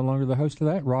Sanders is no longer the host of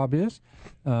that. Rob is.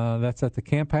 That's at the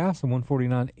Camp House on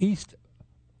 149 East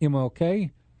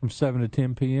MLK from 7 to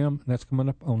 10 p.m. And that's coming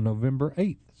up on November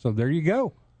 8th. So there you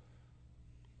go.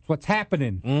 That's what's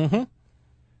happening. Mm-hmm.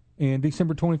 And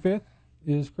December 25th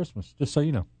is Christmas, just so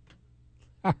you know.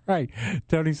 All right.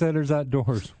 Tony Sanders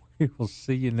Outdoors. We will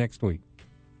see you next week.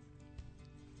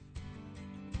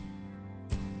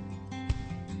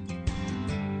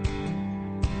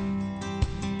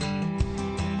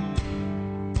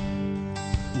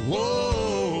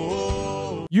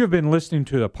 You have been listening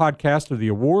to a podcast of the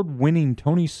award-winning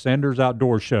Tony Sanders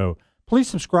Outdoor Show. Please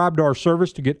subscribe to our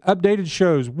service to get updated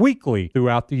shows weekly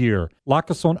throughout the year.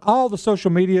 Like us on all the social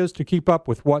medias to keep up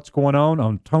with what's going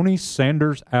on Tony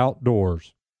Sanders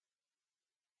Outdoors.